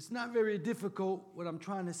it's not very difficult what I'm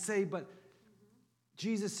trying to say, but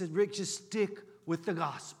Jesus said, Rick, just stick with the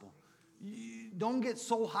gospel. Don't get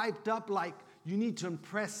so hyped up like you need to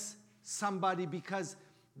impress somebody because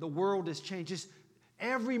the world has changed. Just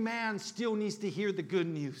every man still needs to hear the good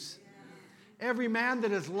news. Every man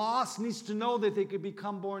that is lost needs to know that they could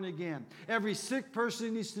become born again. Every sick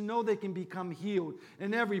person needs to know they can become healed.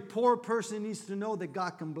 And every poor person needs to know that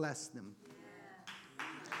God can bless them.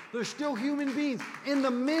 They're still human beings in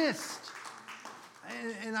the midst.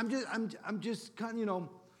 And I'm just kind of,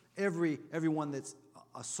 everyone that's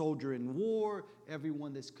a soldier in war,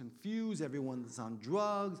 everyone that's confused, everyone that's on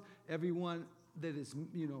drugs, everyone that is,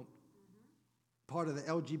 part of the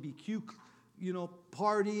LGBTQ,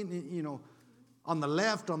 party, on the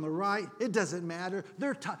left, on the right, it doesn't matter.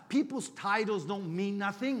 People's titles don't mean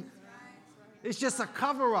nothing. It's just a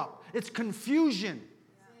cover-up. It's confusion.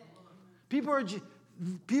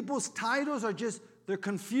 People's titles are just, they're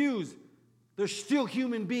confused. They're still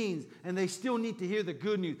human beings, and they still need to hear the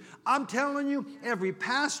good news. I'm telling you, every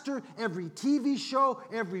pastor, every TV show,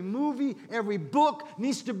 every movie, every book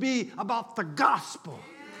needs to be about the gospel.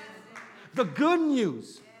 The good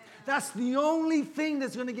news. That's the only thing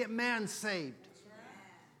that's going to get man saved.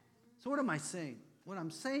 So what am I saying? What I'm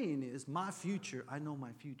saying is my future, I know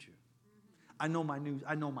my future. I know my news.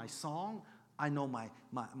 I know my song. I know my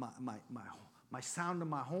sound of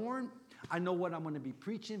my horn. I know what I'm going to be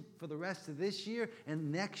preaching for the rest of this year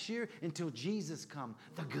and next year until Jesus comes.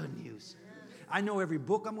 The good news. I know every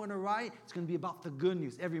book I'm going to write, it's going to be about the good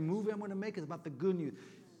news. Every movie I'm going to make is about the good news.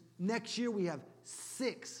 Next year we have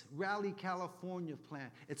 6 Raleigh, California planned.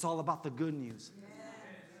 It's all about the good news.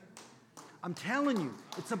 I'm telling you,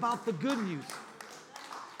 it's about the good news.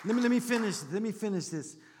 Let me finish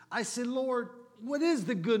this. I said, Lord, what is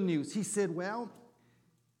the good news? He said, well,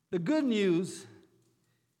 the good news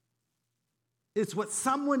is what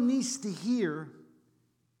someone needs to hear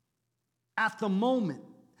at the moment.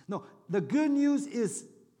 No, the good news is,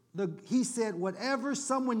 he said, whatever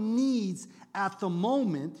someone needs at the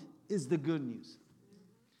moment is the good news.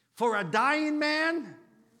 For a dying man,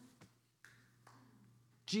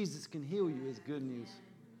 Jesus can heal you is good news.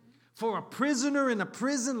 For a prisoner in a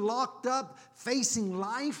prison, locked up, facing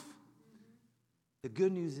life, the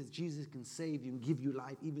good news is Jesus can save you and give you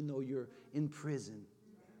life even though you're in prison.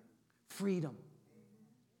 Freedom.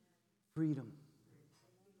 Freedom.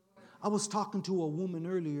 I was talking to a woman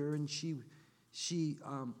earlier, and she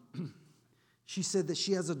said that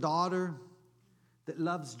she has a daughter that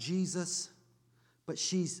loves Jesus, but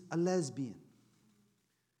she's a lesbian.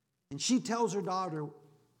 And she tells her daughter,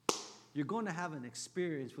 you're going to have an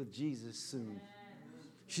experience with Jesus soon.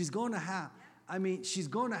 She's going to have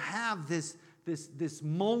this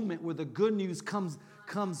moment where the good news comes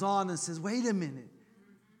on and says, wait a minute.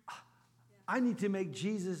 I need to make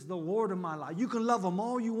Jesus the Lord of my life. You can love him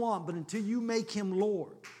all you want, but until you make him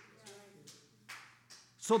Lord.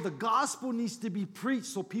 So the gospel needs to be preached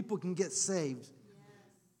so people can get saved.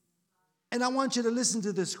 And I want you to listen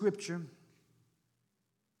to the scripture.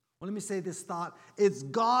 Well, let me say this thought. It's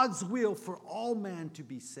God's will for all man to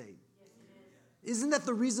be saved. Isn't that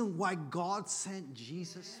the reason why God sent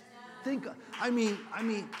Jesus? I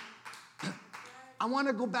want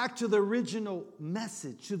to go back to the original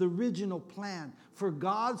message, to the original plan. For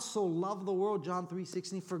God so loved the world, John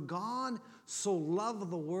 3:16. For God so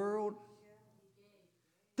loved the world.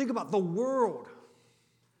 Think about the world.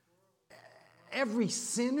 Every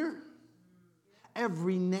sinner,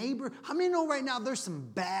 every neighbor. How many know right now there's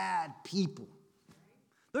some bad people?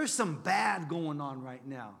 There's some bad going on right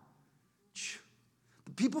now.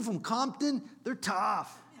 The people from Compton, they're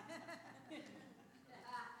tough.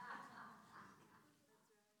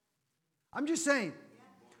 I'm just saying,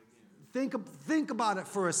 think about it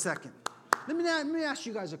for a second. Let me ask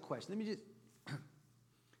you guys a question.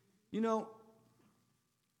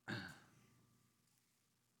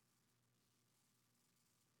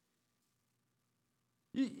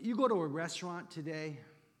 You go to a restaurant today.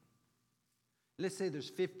 Let's say there's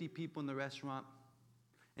 50 people in the restaurant.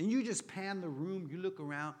 And you just pan the room, you look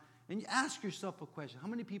around, and you ask yourself a question. How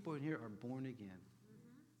many people in here are born again?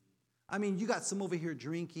 I mean, you got some over here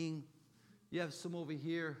drinking. You have some over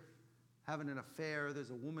here having an affair. There's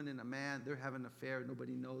a woman and a man. They're having an affair.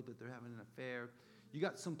 Nobody knows that they're having an affair. You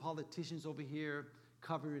got some politicians over here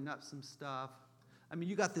covering up some stuff. I mean,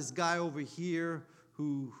 you got this guy over here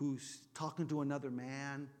who's talking to another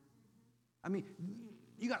man. I mean,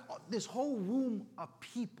 you got this whole room of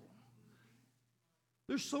people.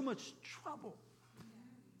 There's so much trouble.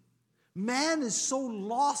 Man is so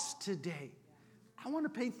lost today. I want to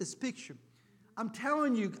paint this picture. I'm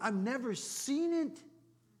telling you, I've never seen it.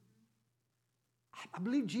 I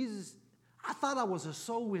believe Jesus, I thought I was a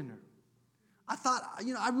soul winner.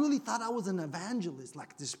 I really thought I was an evangelist,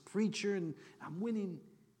 like this preacher, and I'm winning.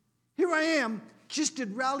 Here I am, just at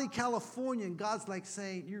Raleigh, California, and God's like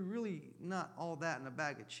saying, you're really not all that in a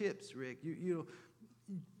bag of chips, Rick. You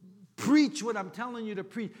preach what I'm telling you to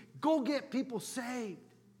preach. Go get people saved.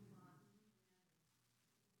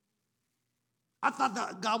 I thought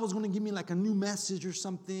that God was going to give me like a new message or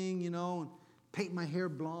something, and paint my hair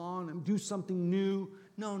blonde and do something new.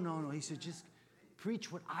 No. He said, just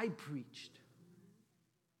preach what I preached.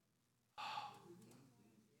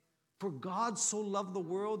 For God so loved the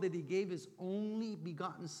world that he gave his only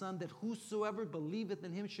begotten Son, that whosoever believeth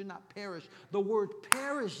in him should not perish. The word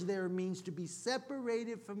perish there means to be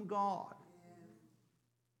separated from God.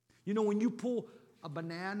 When you pull a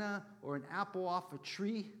banana or an apple off a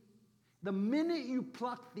tree, the minute you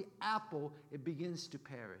pluck the apple, it begins to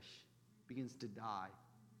perish, begins to die.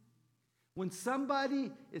 When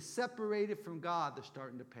somebody is separated from God, they're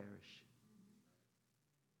starting to perish.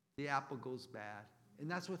 The apple goes bad. And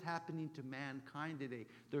that's what's happening to mankind today.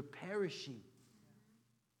 They're perishing.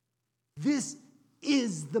 This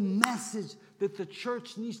is the message that the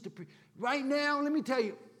church needs to preach. Right now, let me tell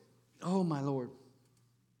you. Oh, my Lord.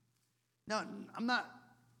 Now,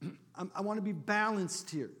 I want to be balanced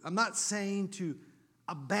here. I'm not saying to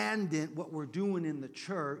abandon what we're doing in the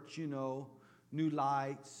church, new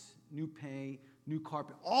lights, new paint, new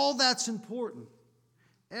carpet. All that's important.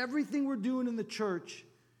 Everything we're doing in the church,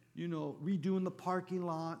 redoing the parking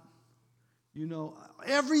lot,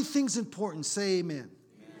 everything's important. Say amen.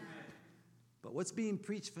 Amen. But what's being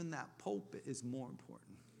preached from that pulpit is more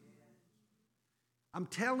important. I'm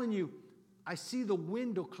telling you, I see the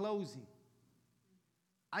window closing.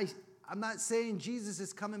 I'm not saying Jesus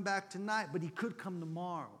is coming back tonight, but he could come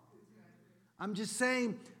tomorrow. I'm just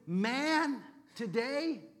saying, man,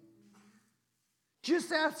 today,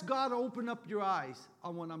 just ask God to open up your eyes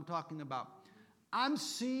on what I'm talking about. I'm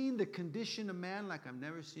seeing the condition of man like I've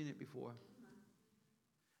never seen it before.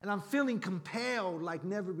 And I'm feeling compelled like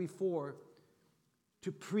never before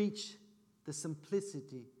to preach the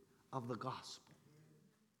simplicity of the gospel.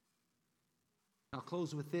 I'll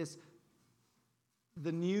close with this.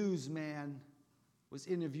 the newsman was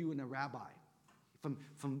interviewing a rabbi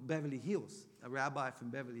from Beverly Hills, a rabbi from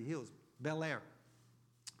Beverly Hills, Bel Air.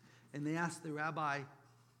 And they asked the rabbi,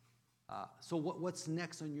 so what's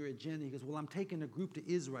next on your agenda? He goes, well, I'm taking a group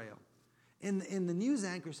to Israel. And the news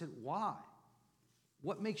anchor said, why?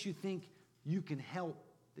 What makes you think you can help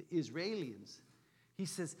the Israelis? He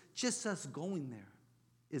says, just us going there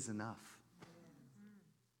is enough.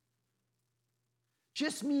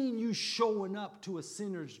 Just me and you showing up to a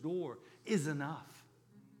sinner's door is enough.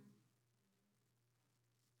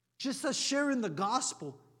 Just us sharing the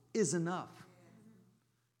gospel is enough.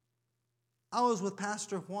 I was with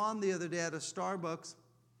Pastor Juan the other day at a Starbucks,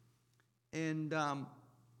 and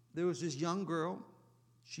there was this young girl.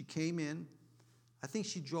 She came in. I think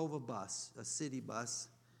she drove a bus, a city bus.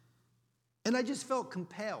 And I just felt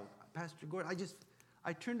compelled. Pastor Gordon,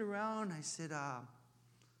 I turned around. I said, I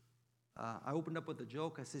opened up with a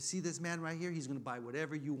joke. I said, see this man right here? He's going to buy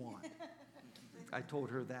whatever you want. I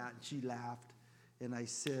told her that, and she laughed. And I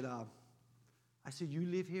said, you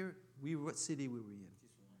live here? What city were we in?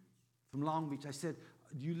 From Long Beach. I said,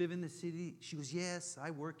 do you live in the city? She goes, yes,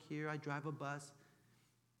 I work here. I drive a bus.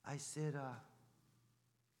 I said,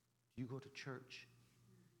 you go to church?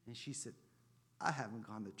 And she said, I haven't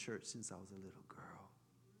gone to church since I was a little girl.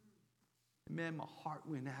 And man, my heart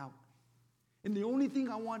went out. And the only thing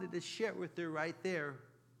I wanted to share with her right there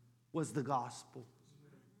was the gospel.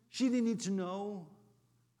 She didn't need to know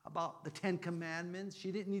about the 10 Commandments.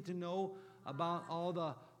 She didn't need to know about all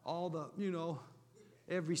the,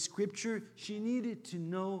 every scripture. She needed to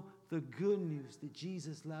know the good news that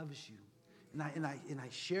Jesus loves you. And I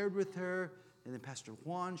shared with her, and then Pastor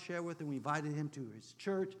Juan shared with her, and we invited him to his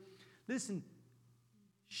church. Listen,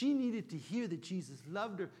 she needed to hear that Jesus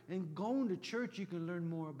loved her. And going to church, you can learn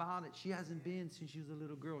more about it. She hasn't been since she was a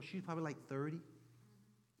little girl. She's probably like 30.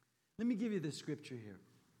 Let me give you the scripture here.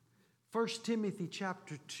 1 Timothy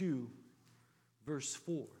chapter 2, verse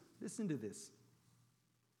 4. Listen to this.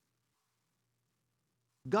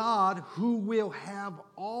 God, who will have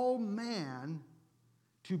all man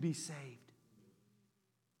to be saved.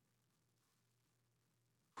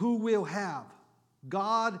 Who will have.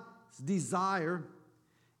 God's desire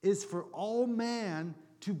is for all man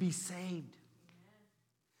to be saved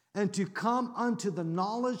and to come unto the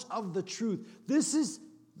knowledge of the truth. This is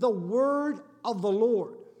the word of the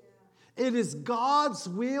Lord. It is God's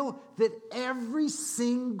will that every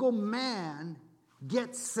single man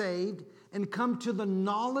get saved and come to the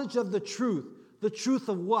knowledge of the truth. The truth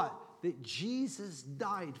of what? That Jesus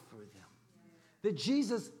died for them. That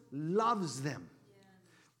Jesus loves them.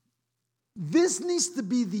 This needs to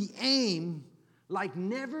be the aim like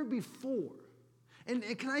never before. And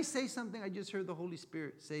can I say something? I just heard the Holy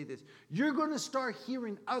Spirit say this. You're going to start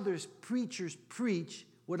hearing others preachers preach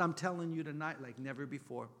what I'm telling you tonight like never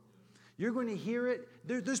before. You're going to hear it.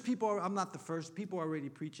 There's people, I'm not the first, people are already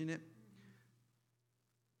preaching it.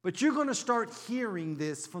 But you're going to start hearing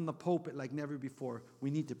this from the pulpit like never before.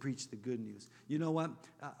 We need to preach the good news. You know what?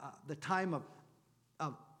 The time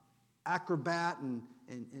of acrobat and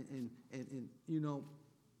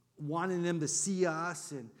wanting them to see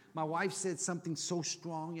us. And my wife said something so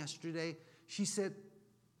strong yesterday. She said,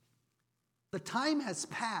 the time has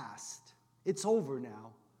passed. It's over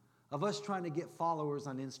now of us trying to get followers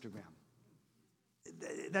on Instagram.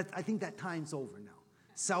 I think that time's over now.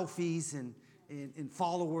 Selfies and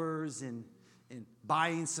followers and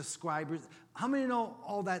buying subscribers. How many know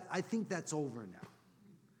all that? I think that's over now.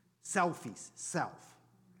 Selfies, self.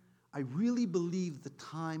 I really believe the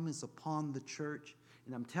time is upon the church.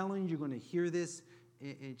 And I'm telling you, you're going to hear this.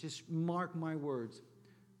 And just mark my words.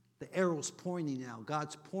 The arrow's pointing now.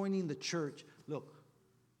 God's pointing the church. Look,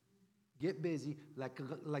 get busy. Like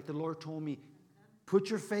the Lord told me, put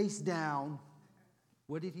your face down.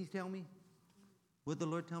 What did he tell me? What did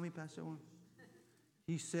the Lord tell me, Pastor Warren?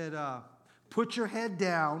 He said, put your head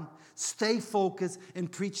down, stay focused,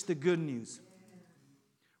 and preach the good news.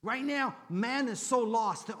 Right now, man is so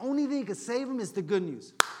lost. The only thing that can save him is the good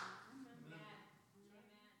news.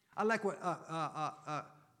 I like what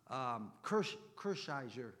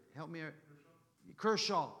Kershiser, help me out.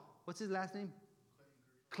 Kershaw. What's his last name?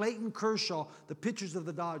 Clayton Kershaw, the pitchers of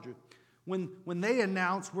the Dodgers. When they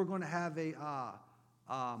announced we're going to have a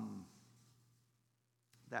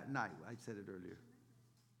that night, I said it earlier.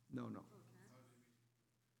 No.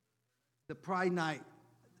 The Pride night.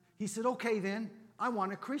 He said, okay then, I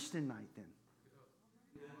want a Christian night then.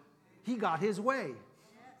 He got his way.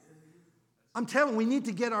 I'm telling you, we need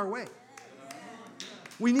to get our way.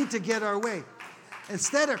 We need to get our way.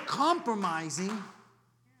 Instead of compromising,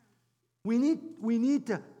 we need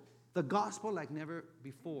to, the gospel like never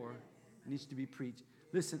before needs to be preached.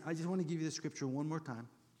 Listen, I just want to give you the scripture one more time.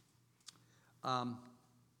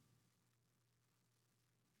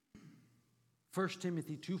 1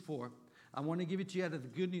 Timothy 2:4. I want to give it to you out of the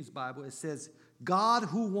Good News Bible. It says, God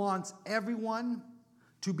who wants everyone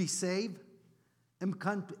to be saved and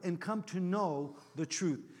come to know the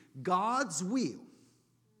truth. God's will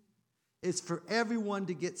is for everyone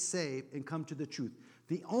to get saved and come to the truth.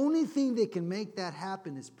 The only thing that can make that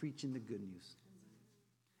happen is preaching the good news.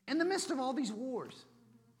 In the midst of all these wars.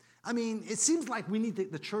 I mean, it seems like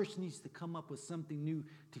the church needs to come up with something new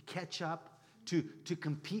to catch up, to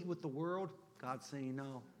compete with the world. God's saying,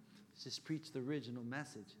 no, let's just preach the original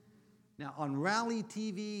message. Now, on Rally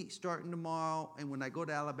TV, starting tomorrow, and when I go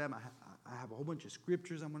to Alabama, I have a whole bunch of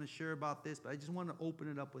scriptures I'm going to share about this, but I just want to open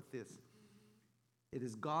it up with this. It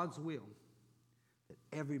is God's will that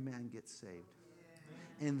every man gets saved.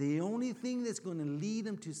 And the only thing that's going to lead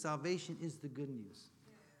them to salvation is the good news.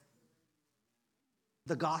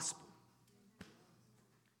 The gospel.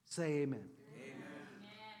 Say amen. Amen.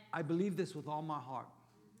 I believe this with all my heart.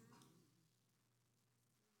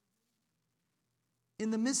 In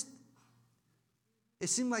the midst, it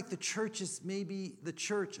seemed like the churches, maybe the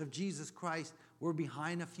church of Jesus Christ, we're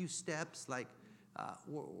behind a few steps, like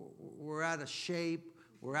we're out of shape,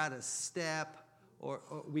 we're out of step, or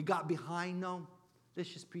we got behind. No, let's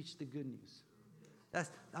just preach the good news.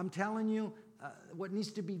 I'm telling you, what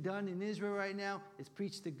needs to be done in Israel right now is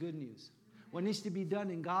preach the good news. What needs to be done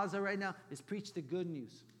in Gaza right now is preach the good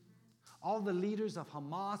news. All the leaders of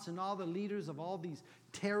Hamas and all the leaders of all these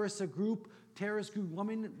terrorist group, want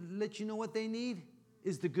me to let you know what they need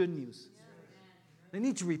is the good news. They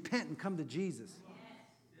need to repent and come to Jesus.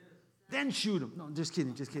 Then shoot them. No, just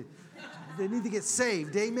kidding. They need to get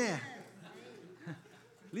saved. Amen.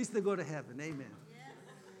 At least they go to heaven. Amen.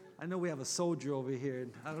 I know we have a soldier over here.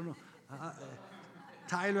 And I don't know.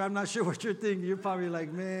 Tyler, I'm not sure what you're thinking. You're probably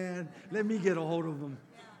like, man, let me get a hold of him.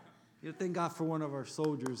 You thank God for one of our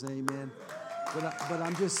soldiers. Amen. But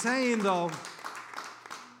I'm just saying, though,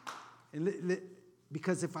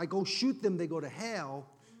 because if I go shoot them, they go to hell.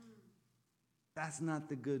 That's not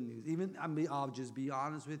the good news. I'll just be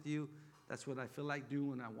honest with you. That's what I feel like doing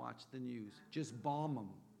when I watch the news. Just bomb them.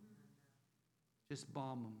 Just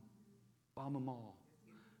bomb them. Bomb them all.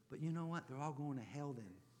 But you know what? They're all going to hell then.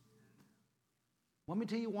 Want me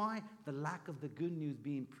to tell you why? The lack of the good news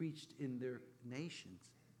being preached in their nations.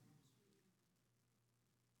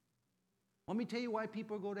 Want me to tell you why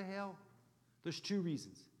people go to hell? There's two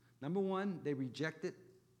reasons. Number one, they rejected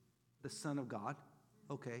the Son of God.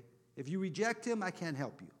 Okay. If you reject him, I can't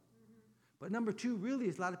help you. But number two, really,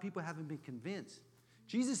 is a lot of people haven't been convinced.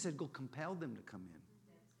 Jesus said, go compel them to come in.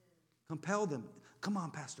 Compel them. Come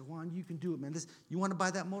on, Pastor Juan, you can do it, man. You want to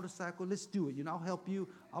buy that motorcycle? Let's do it. I'll help you.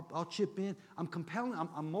 I'll chip in. I'm compelling.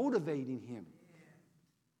 I'm motivating him.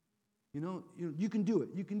 You can do it.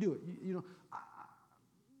 You can do it.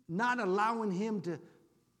 Not allowing him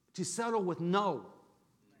to settle with no.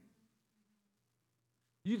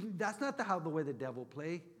 That's not the way the devil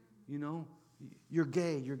play. You're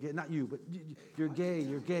gay. You're gay. Not you, but you're gay.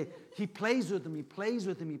 You're gay. He plays with them. He plays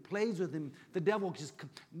with them. He plays with them. The devil just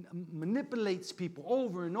manipulates people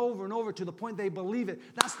over and over and over to the point they believe it.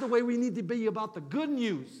 That's the way we need to be about the good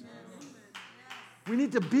news. We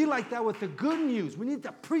need to be like that with the good news. We need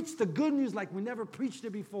to preach the good news like we never preached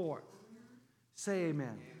it before. Say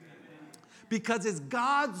amen. Because it's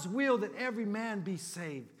God's will that every man be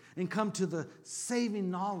saved and come to the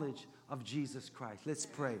saving knowledge of Jesus Christ. Let's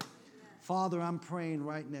pray. Father, I'm praying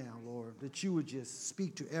right now, Lord, that you would just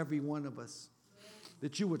speak to every one of us,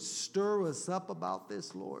 that you would stir us up about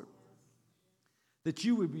this, Lord, that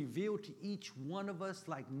you would reveal to each one of us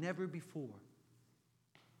like never before.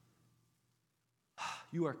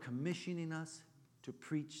 You are commissioning us to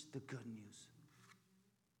preach the good news.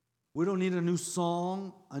 We don't need a new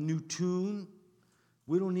song, a new tune.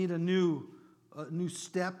 We don't need a new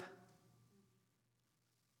step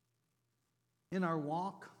in our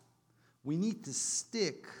walk. We need to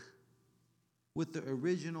stick with the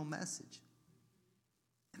original message.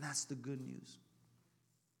 And that's the good news.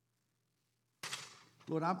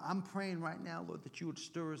 Lord, I'm praying right now, Lord, that you would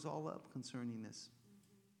stir us all up concerning this.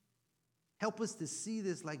 Help us to see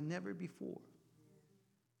this like never before.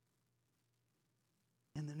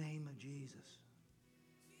 In the name of Jesus.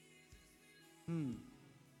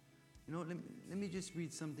 Let me just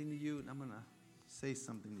read something to you, and I'm going to say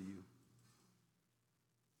something to you.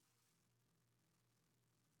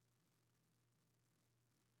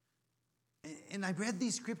 And I've read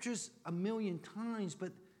these scriptures a million times,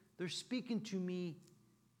 but they're speaking to me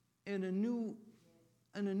in a new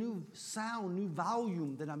and a new sound, new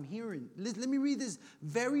volume that I'm hearing. Let me read this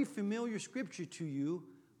very familiar scripture to you,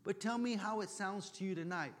 but tell me how it sounds to you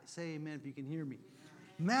tonight. Say amen if you can hear me.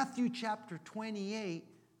 Matthew chapter 28,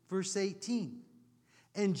 verse 18.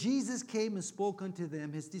 And Jesus came and spoke unto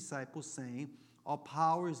them, his disciples, saying, all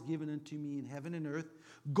power is given unto me in heaven and earth.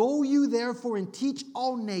 Go you therefore and teach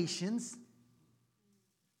all nations.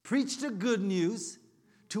 Preach the good news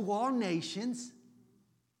to all nations.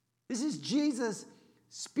 This is Jesus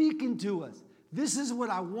speaking to us. This is what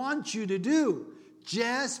I want you to do.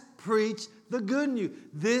 Just preach the good news.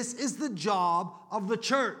 This is the job of the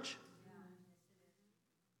church.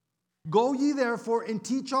 Go ye therefore and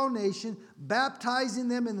teach all nations, baptizing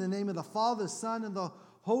them in the name of the Father, the Son, and the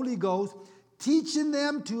Holy Ghost, teaching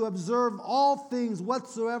them to observe all things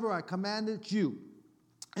whatsoever I commanded you.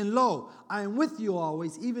 And lo, I am with you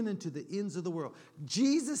always, even unto the ends of the world.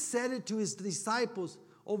 Jesus said it to his disciples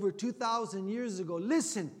over 2,000 years ago.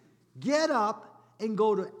 Listen, get up and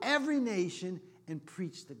go to every nation and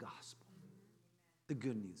preach the gospel, the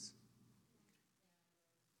good news.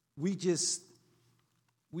 We just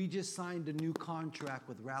signed a new contract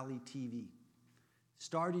with Rally TV.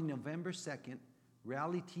 Starting November 2nd,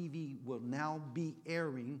 Rally TV will now be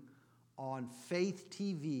airing on Faith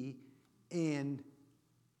TV in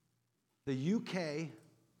the UK,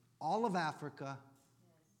 all of Africa,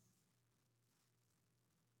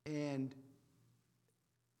 and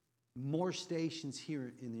more stations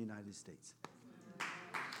here in the United States.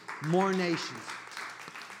 More nations.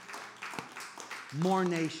 More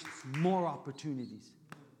nations. More opportunities.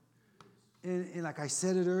 And like I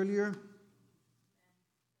said it earlier,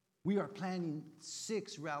 we are planning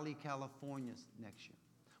 6 Rally Californias next year.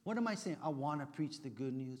 What am I saying? I want to preach the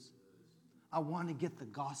good news. I want to get the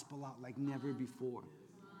gospel out like never before.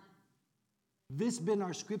 This has been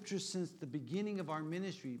our scripture since the beginning of our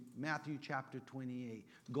ministry, Matthew chapter 28.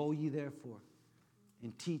 Go ye therefore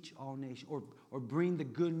and teach all nations, or bring the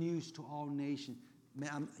good news to all nations.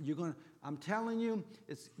 Man, I'm telling you,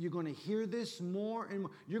 you're going to hear this more and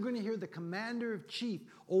more. You're going to hear the commander of chief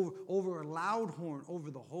over a loud horn over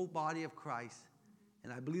the whole body of Christ.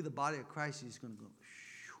 And I believe the body of Christ is going to go,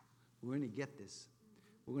 we're going to get this.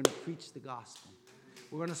 We're going to preach the gospel.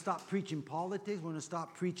 We're going to stop preaching politics. We're going to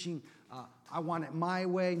stop preaching, I want it my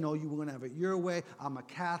way. No, you're going to have it your way. I'm a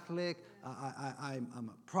Catholic. I'm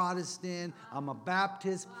a Protestant. I'm a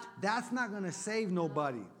Baptist. That's not going to save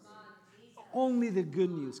nobody. Only the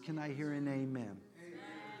good news. Can I hear an amen?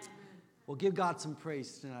 Well, give God some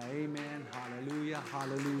praise tonight. Amen. Hallelujah.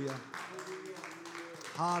 Hallelujah.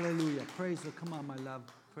 Hallelujah. Praise the, come on, my love.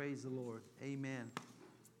 Praise the Lord. Amen.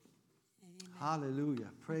 Hallelujah.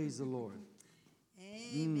 Praise the Lord.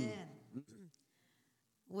 Amen.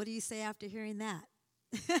 What do you say after hearing that?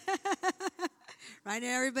 Right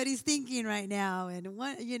now, everybody's thinking right now, and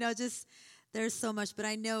what, just there's so much. But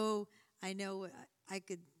I know, I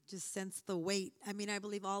could just sense the weight. I mean, I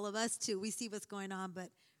believe all of us too. We see what's going on, but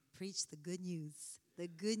preach the good news. The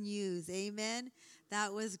good news. Amen.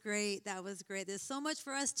 That was great. That was great. There's so much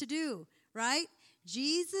for us to do, right?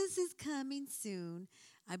 Jesus is coming soon.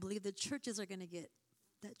 I believe the churches are going to get,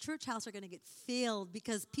 that church house are going to get filled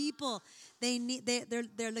because people,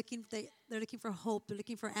 they're looking for hope. They're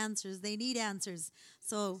looking for answers. They need answers.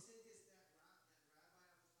 So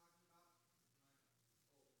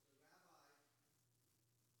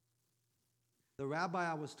the rabbi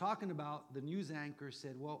I was talking about, the news anchor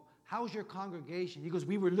said, well, how's your congregation? He goes,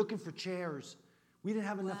 we were looking for chairs. We didn't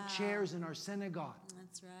have enough chairs in our synagogue.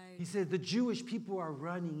 That's right. He said, the Jewish people are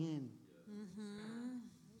running in.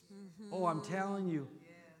 Oh, I'm telling you,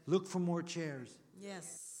 look for more chairs.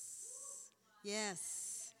 Yes.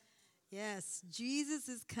 Yes. Yes. Jesus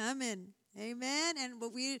is coming. Amen. And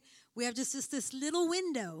but we have just this little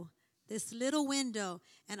window. This little window.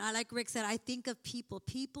 And I, like Rick said, I think of people.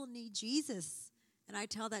 People need Jesus. And I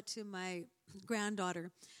tell that to my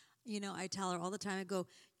granddaughter. I tell her all the time, I go,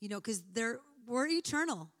 because we're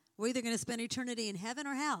eternal. We're either going to spend eternity in heaven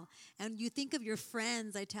or hell. And you think of your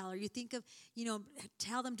friends, I tell her. You think of,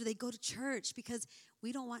 tell them, do they go to church? Because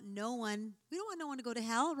we don't want no one to go to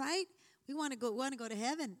hell, right? We want to go to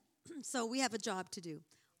heaven. So we have a job to do.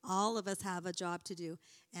 All of us have a job to do.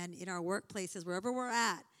 And in our workplaces, wherever we're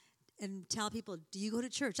at, and tell people, do you go to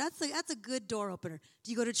church? That's a good door opener.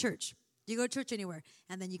 Do you go to church? Do you go to church anywhere?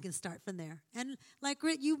 And then you can start from there. And like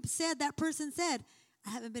Rick, you said, that person said,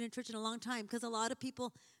 I haven't been in church in a long time, because a lot of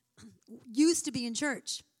people used to be in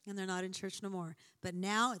church, and they're not in church no more. But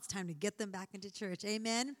now it's time to get them back into church.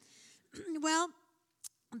 Amen? Well,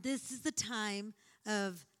 this is the time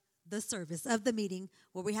of the service, of the meeting,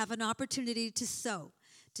 where we have an opportunity to sow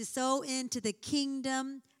into the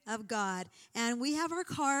kingdom of God. And we have our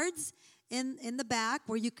cards in the back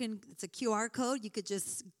where you can, it's a QR code. You could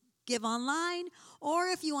just give online, or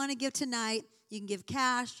if you want to give tonight, you can give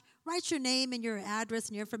cash. Write your name and your address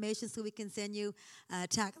and your information so we can send you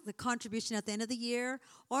the contribution at the end of the year.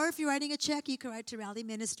 Or if you're writing a check, you can write to Rally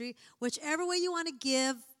Ministry. Whichever way you want to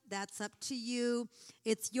give, that's up to you.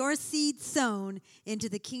 It's your seed sown into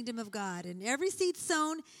the kingdom of God. And every seed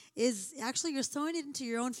sown is actually you're sowing it into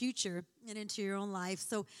your own future and into your own life.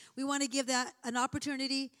 So we want to give that an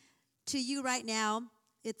opportunity to you right now.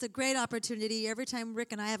 It's a great opportunity. Every time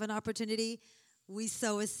Rick and I have an opportunity, we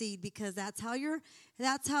sow a seed, because you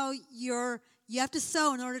have to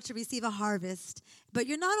sow in order to receive a harvest. But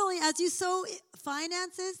you're not only, as you sow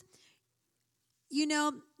finances,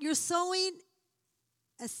 you're sowing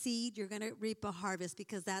a seed, you're going to reap a harvest,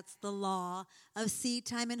 because that's the law of seed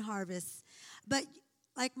time and harvest. But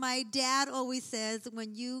like my dad always says,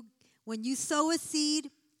 when you sow a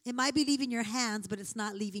seed, it might be leaving your hands, but it's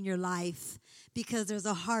not leaving your life, because there's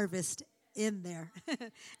a harvest in there.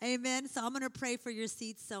 Amen. So I'm going to pray for your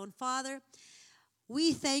seed sown. Father,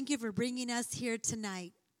 we thank you for bringing us here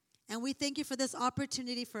tonight. And we thank you for this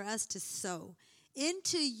opportunity for us to sow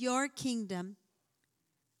into your kingdom.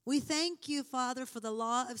 We thank you, Father, for the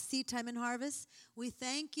law of seed time and harvest. We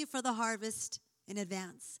thank you for the harvest in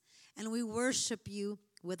advance. And we worship you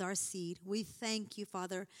with our seed. We thank you,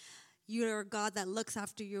 Father. You're a God that looks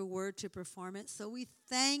after your word to perform it. So we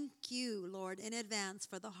thank you, Lord, in advance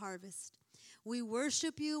for the harvest. We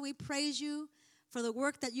worship you. We praise you for the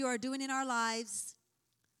work that you are doing in our lives.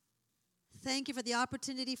 Thank you for the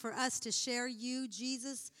opportunity for us to share you,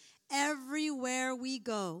 Jesus, everywhere we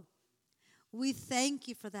go. We thank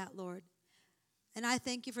you for that, Lord. And I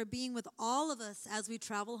thank you for being with all of us as we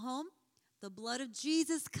travel home. The blood of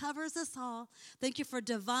Jesus covers us all. Thank you for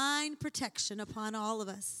divine protection upon all of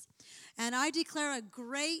us. And I declare a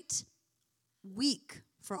great week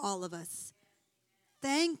for all of us.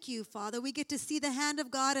 Thank you, Father. We get to see the hand of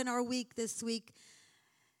God in our week this week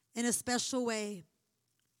in a special way.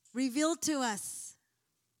 Reveal to us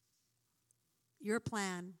your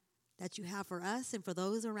plan that you have for us and for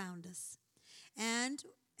those around us. And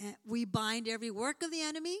we bind every work of the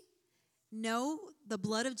enemy. No, the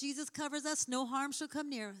blood of Jesus covers us. No harm shall come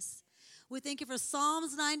near us. We thank you for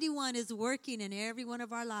Psalms 91 is working in every one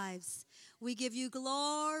of our lives. We give you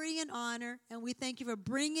glory and honor, and we thank you for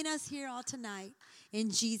bringing us here all tonight. In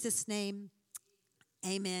Jesus' name,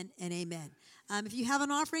 amen and amen. If you have an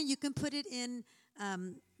offering, you can put it in.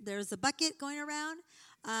 There's a bucket going around.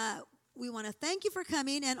 We want to thank you for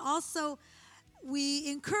coming, and also we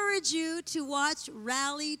encourage you to watch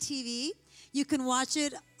Rally TV. You can watch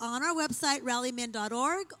it on our website,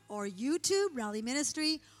 rallymen.org, or YouTube, Rally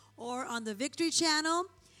Ministry, or on the Victory Channel.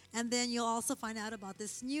 And then you'll also find out about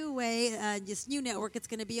this new way, this new network it's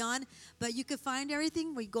going to be on. But you can find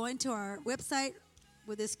everything. We go into our website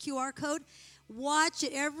with this QR code. Watch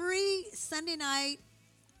it every Sunday night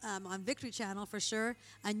on Victory Channel for sure.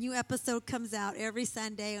 A new episode comes out every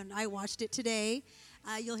Sunday, and I watched it today.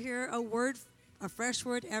 You'll hear a fresh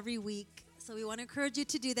word every week. So we want to encourage you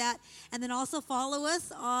to do that. And then also follow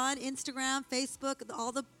us on Instagram, Facebook,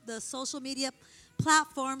 all the social media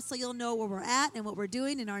platforms, so you'll know where we're at and what we're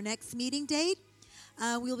doing in our next meeting date.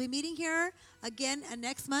 We'll be meeting here again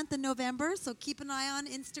next month in November, so keep an eye on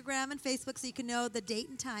Instagram and Facebook so you can know the date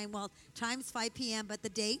and time. Well, time's 5 p.m., but the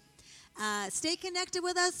date. Stay connected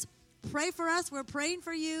with us. Pray for us. We're praying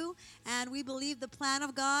for you, and we believe the plan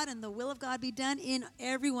of God and the will of God be done in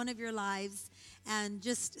every one of your lives. And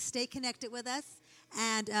just stay connected with us.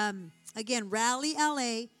 And again, Rally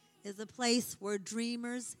LA is a place where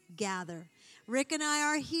dreamers gather. Rick and I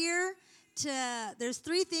are here there's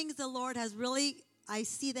 3 things the Lord has really, I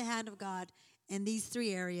see the hand of God in these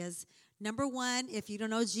 3 areas. Number 1, if you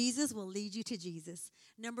don't know Jesus, we'll lead you to Jesus.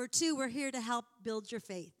 Number 2, we're here to help build your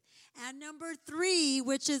faith. And number 3,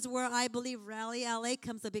 which is where I believe Rally LA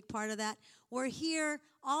comes a big part of that, we're here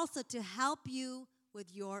also to help you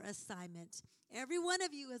with your assignment. Every one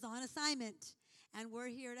of you is on assignment, and we're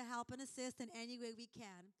here to help and assist in any way we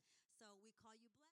can.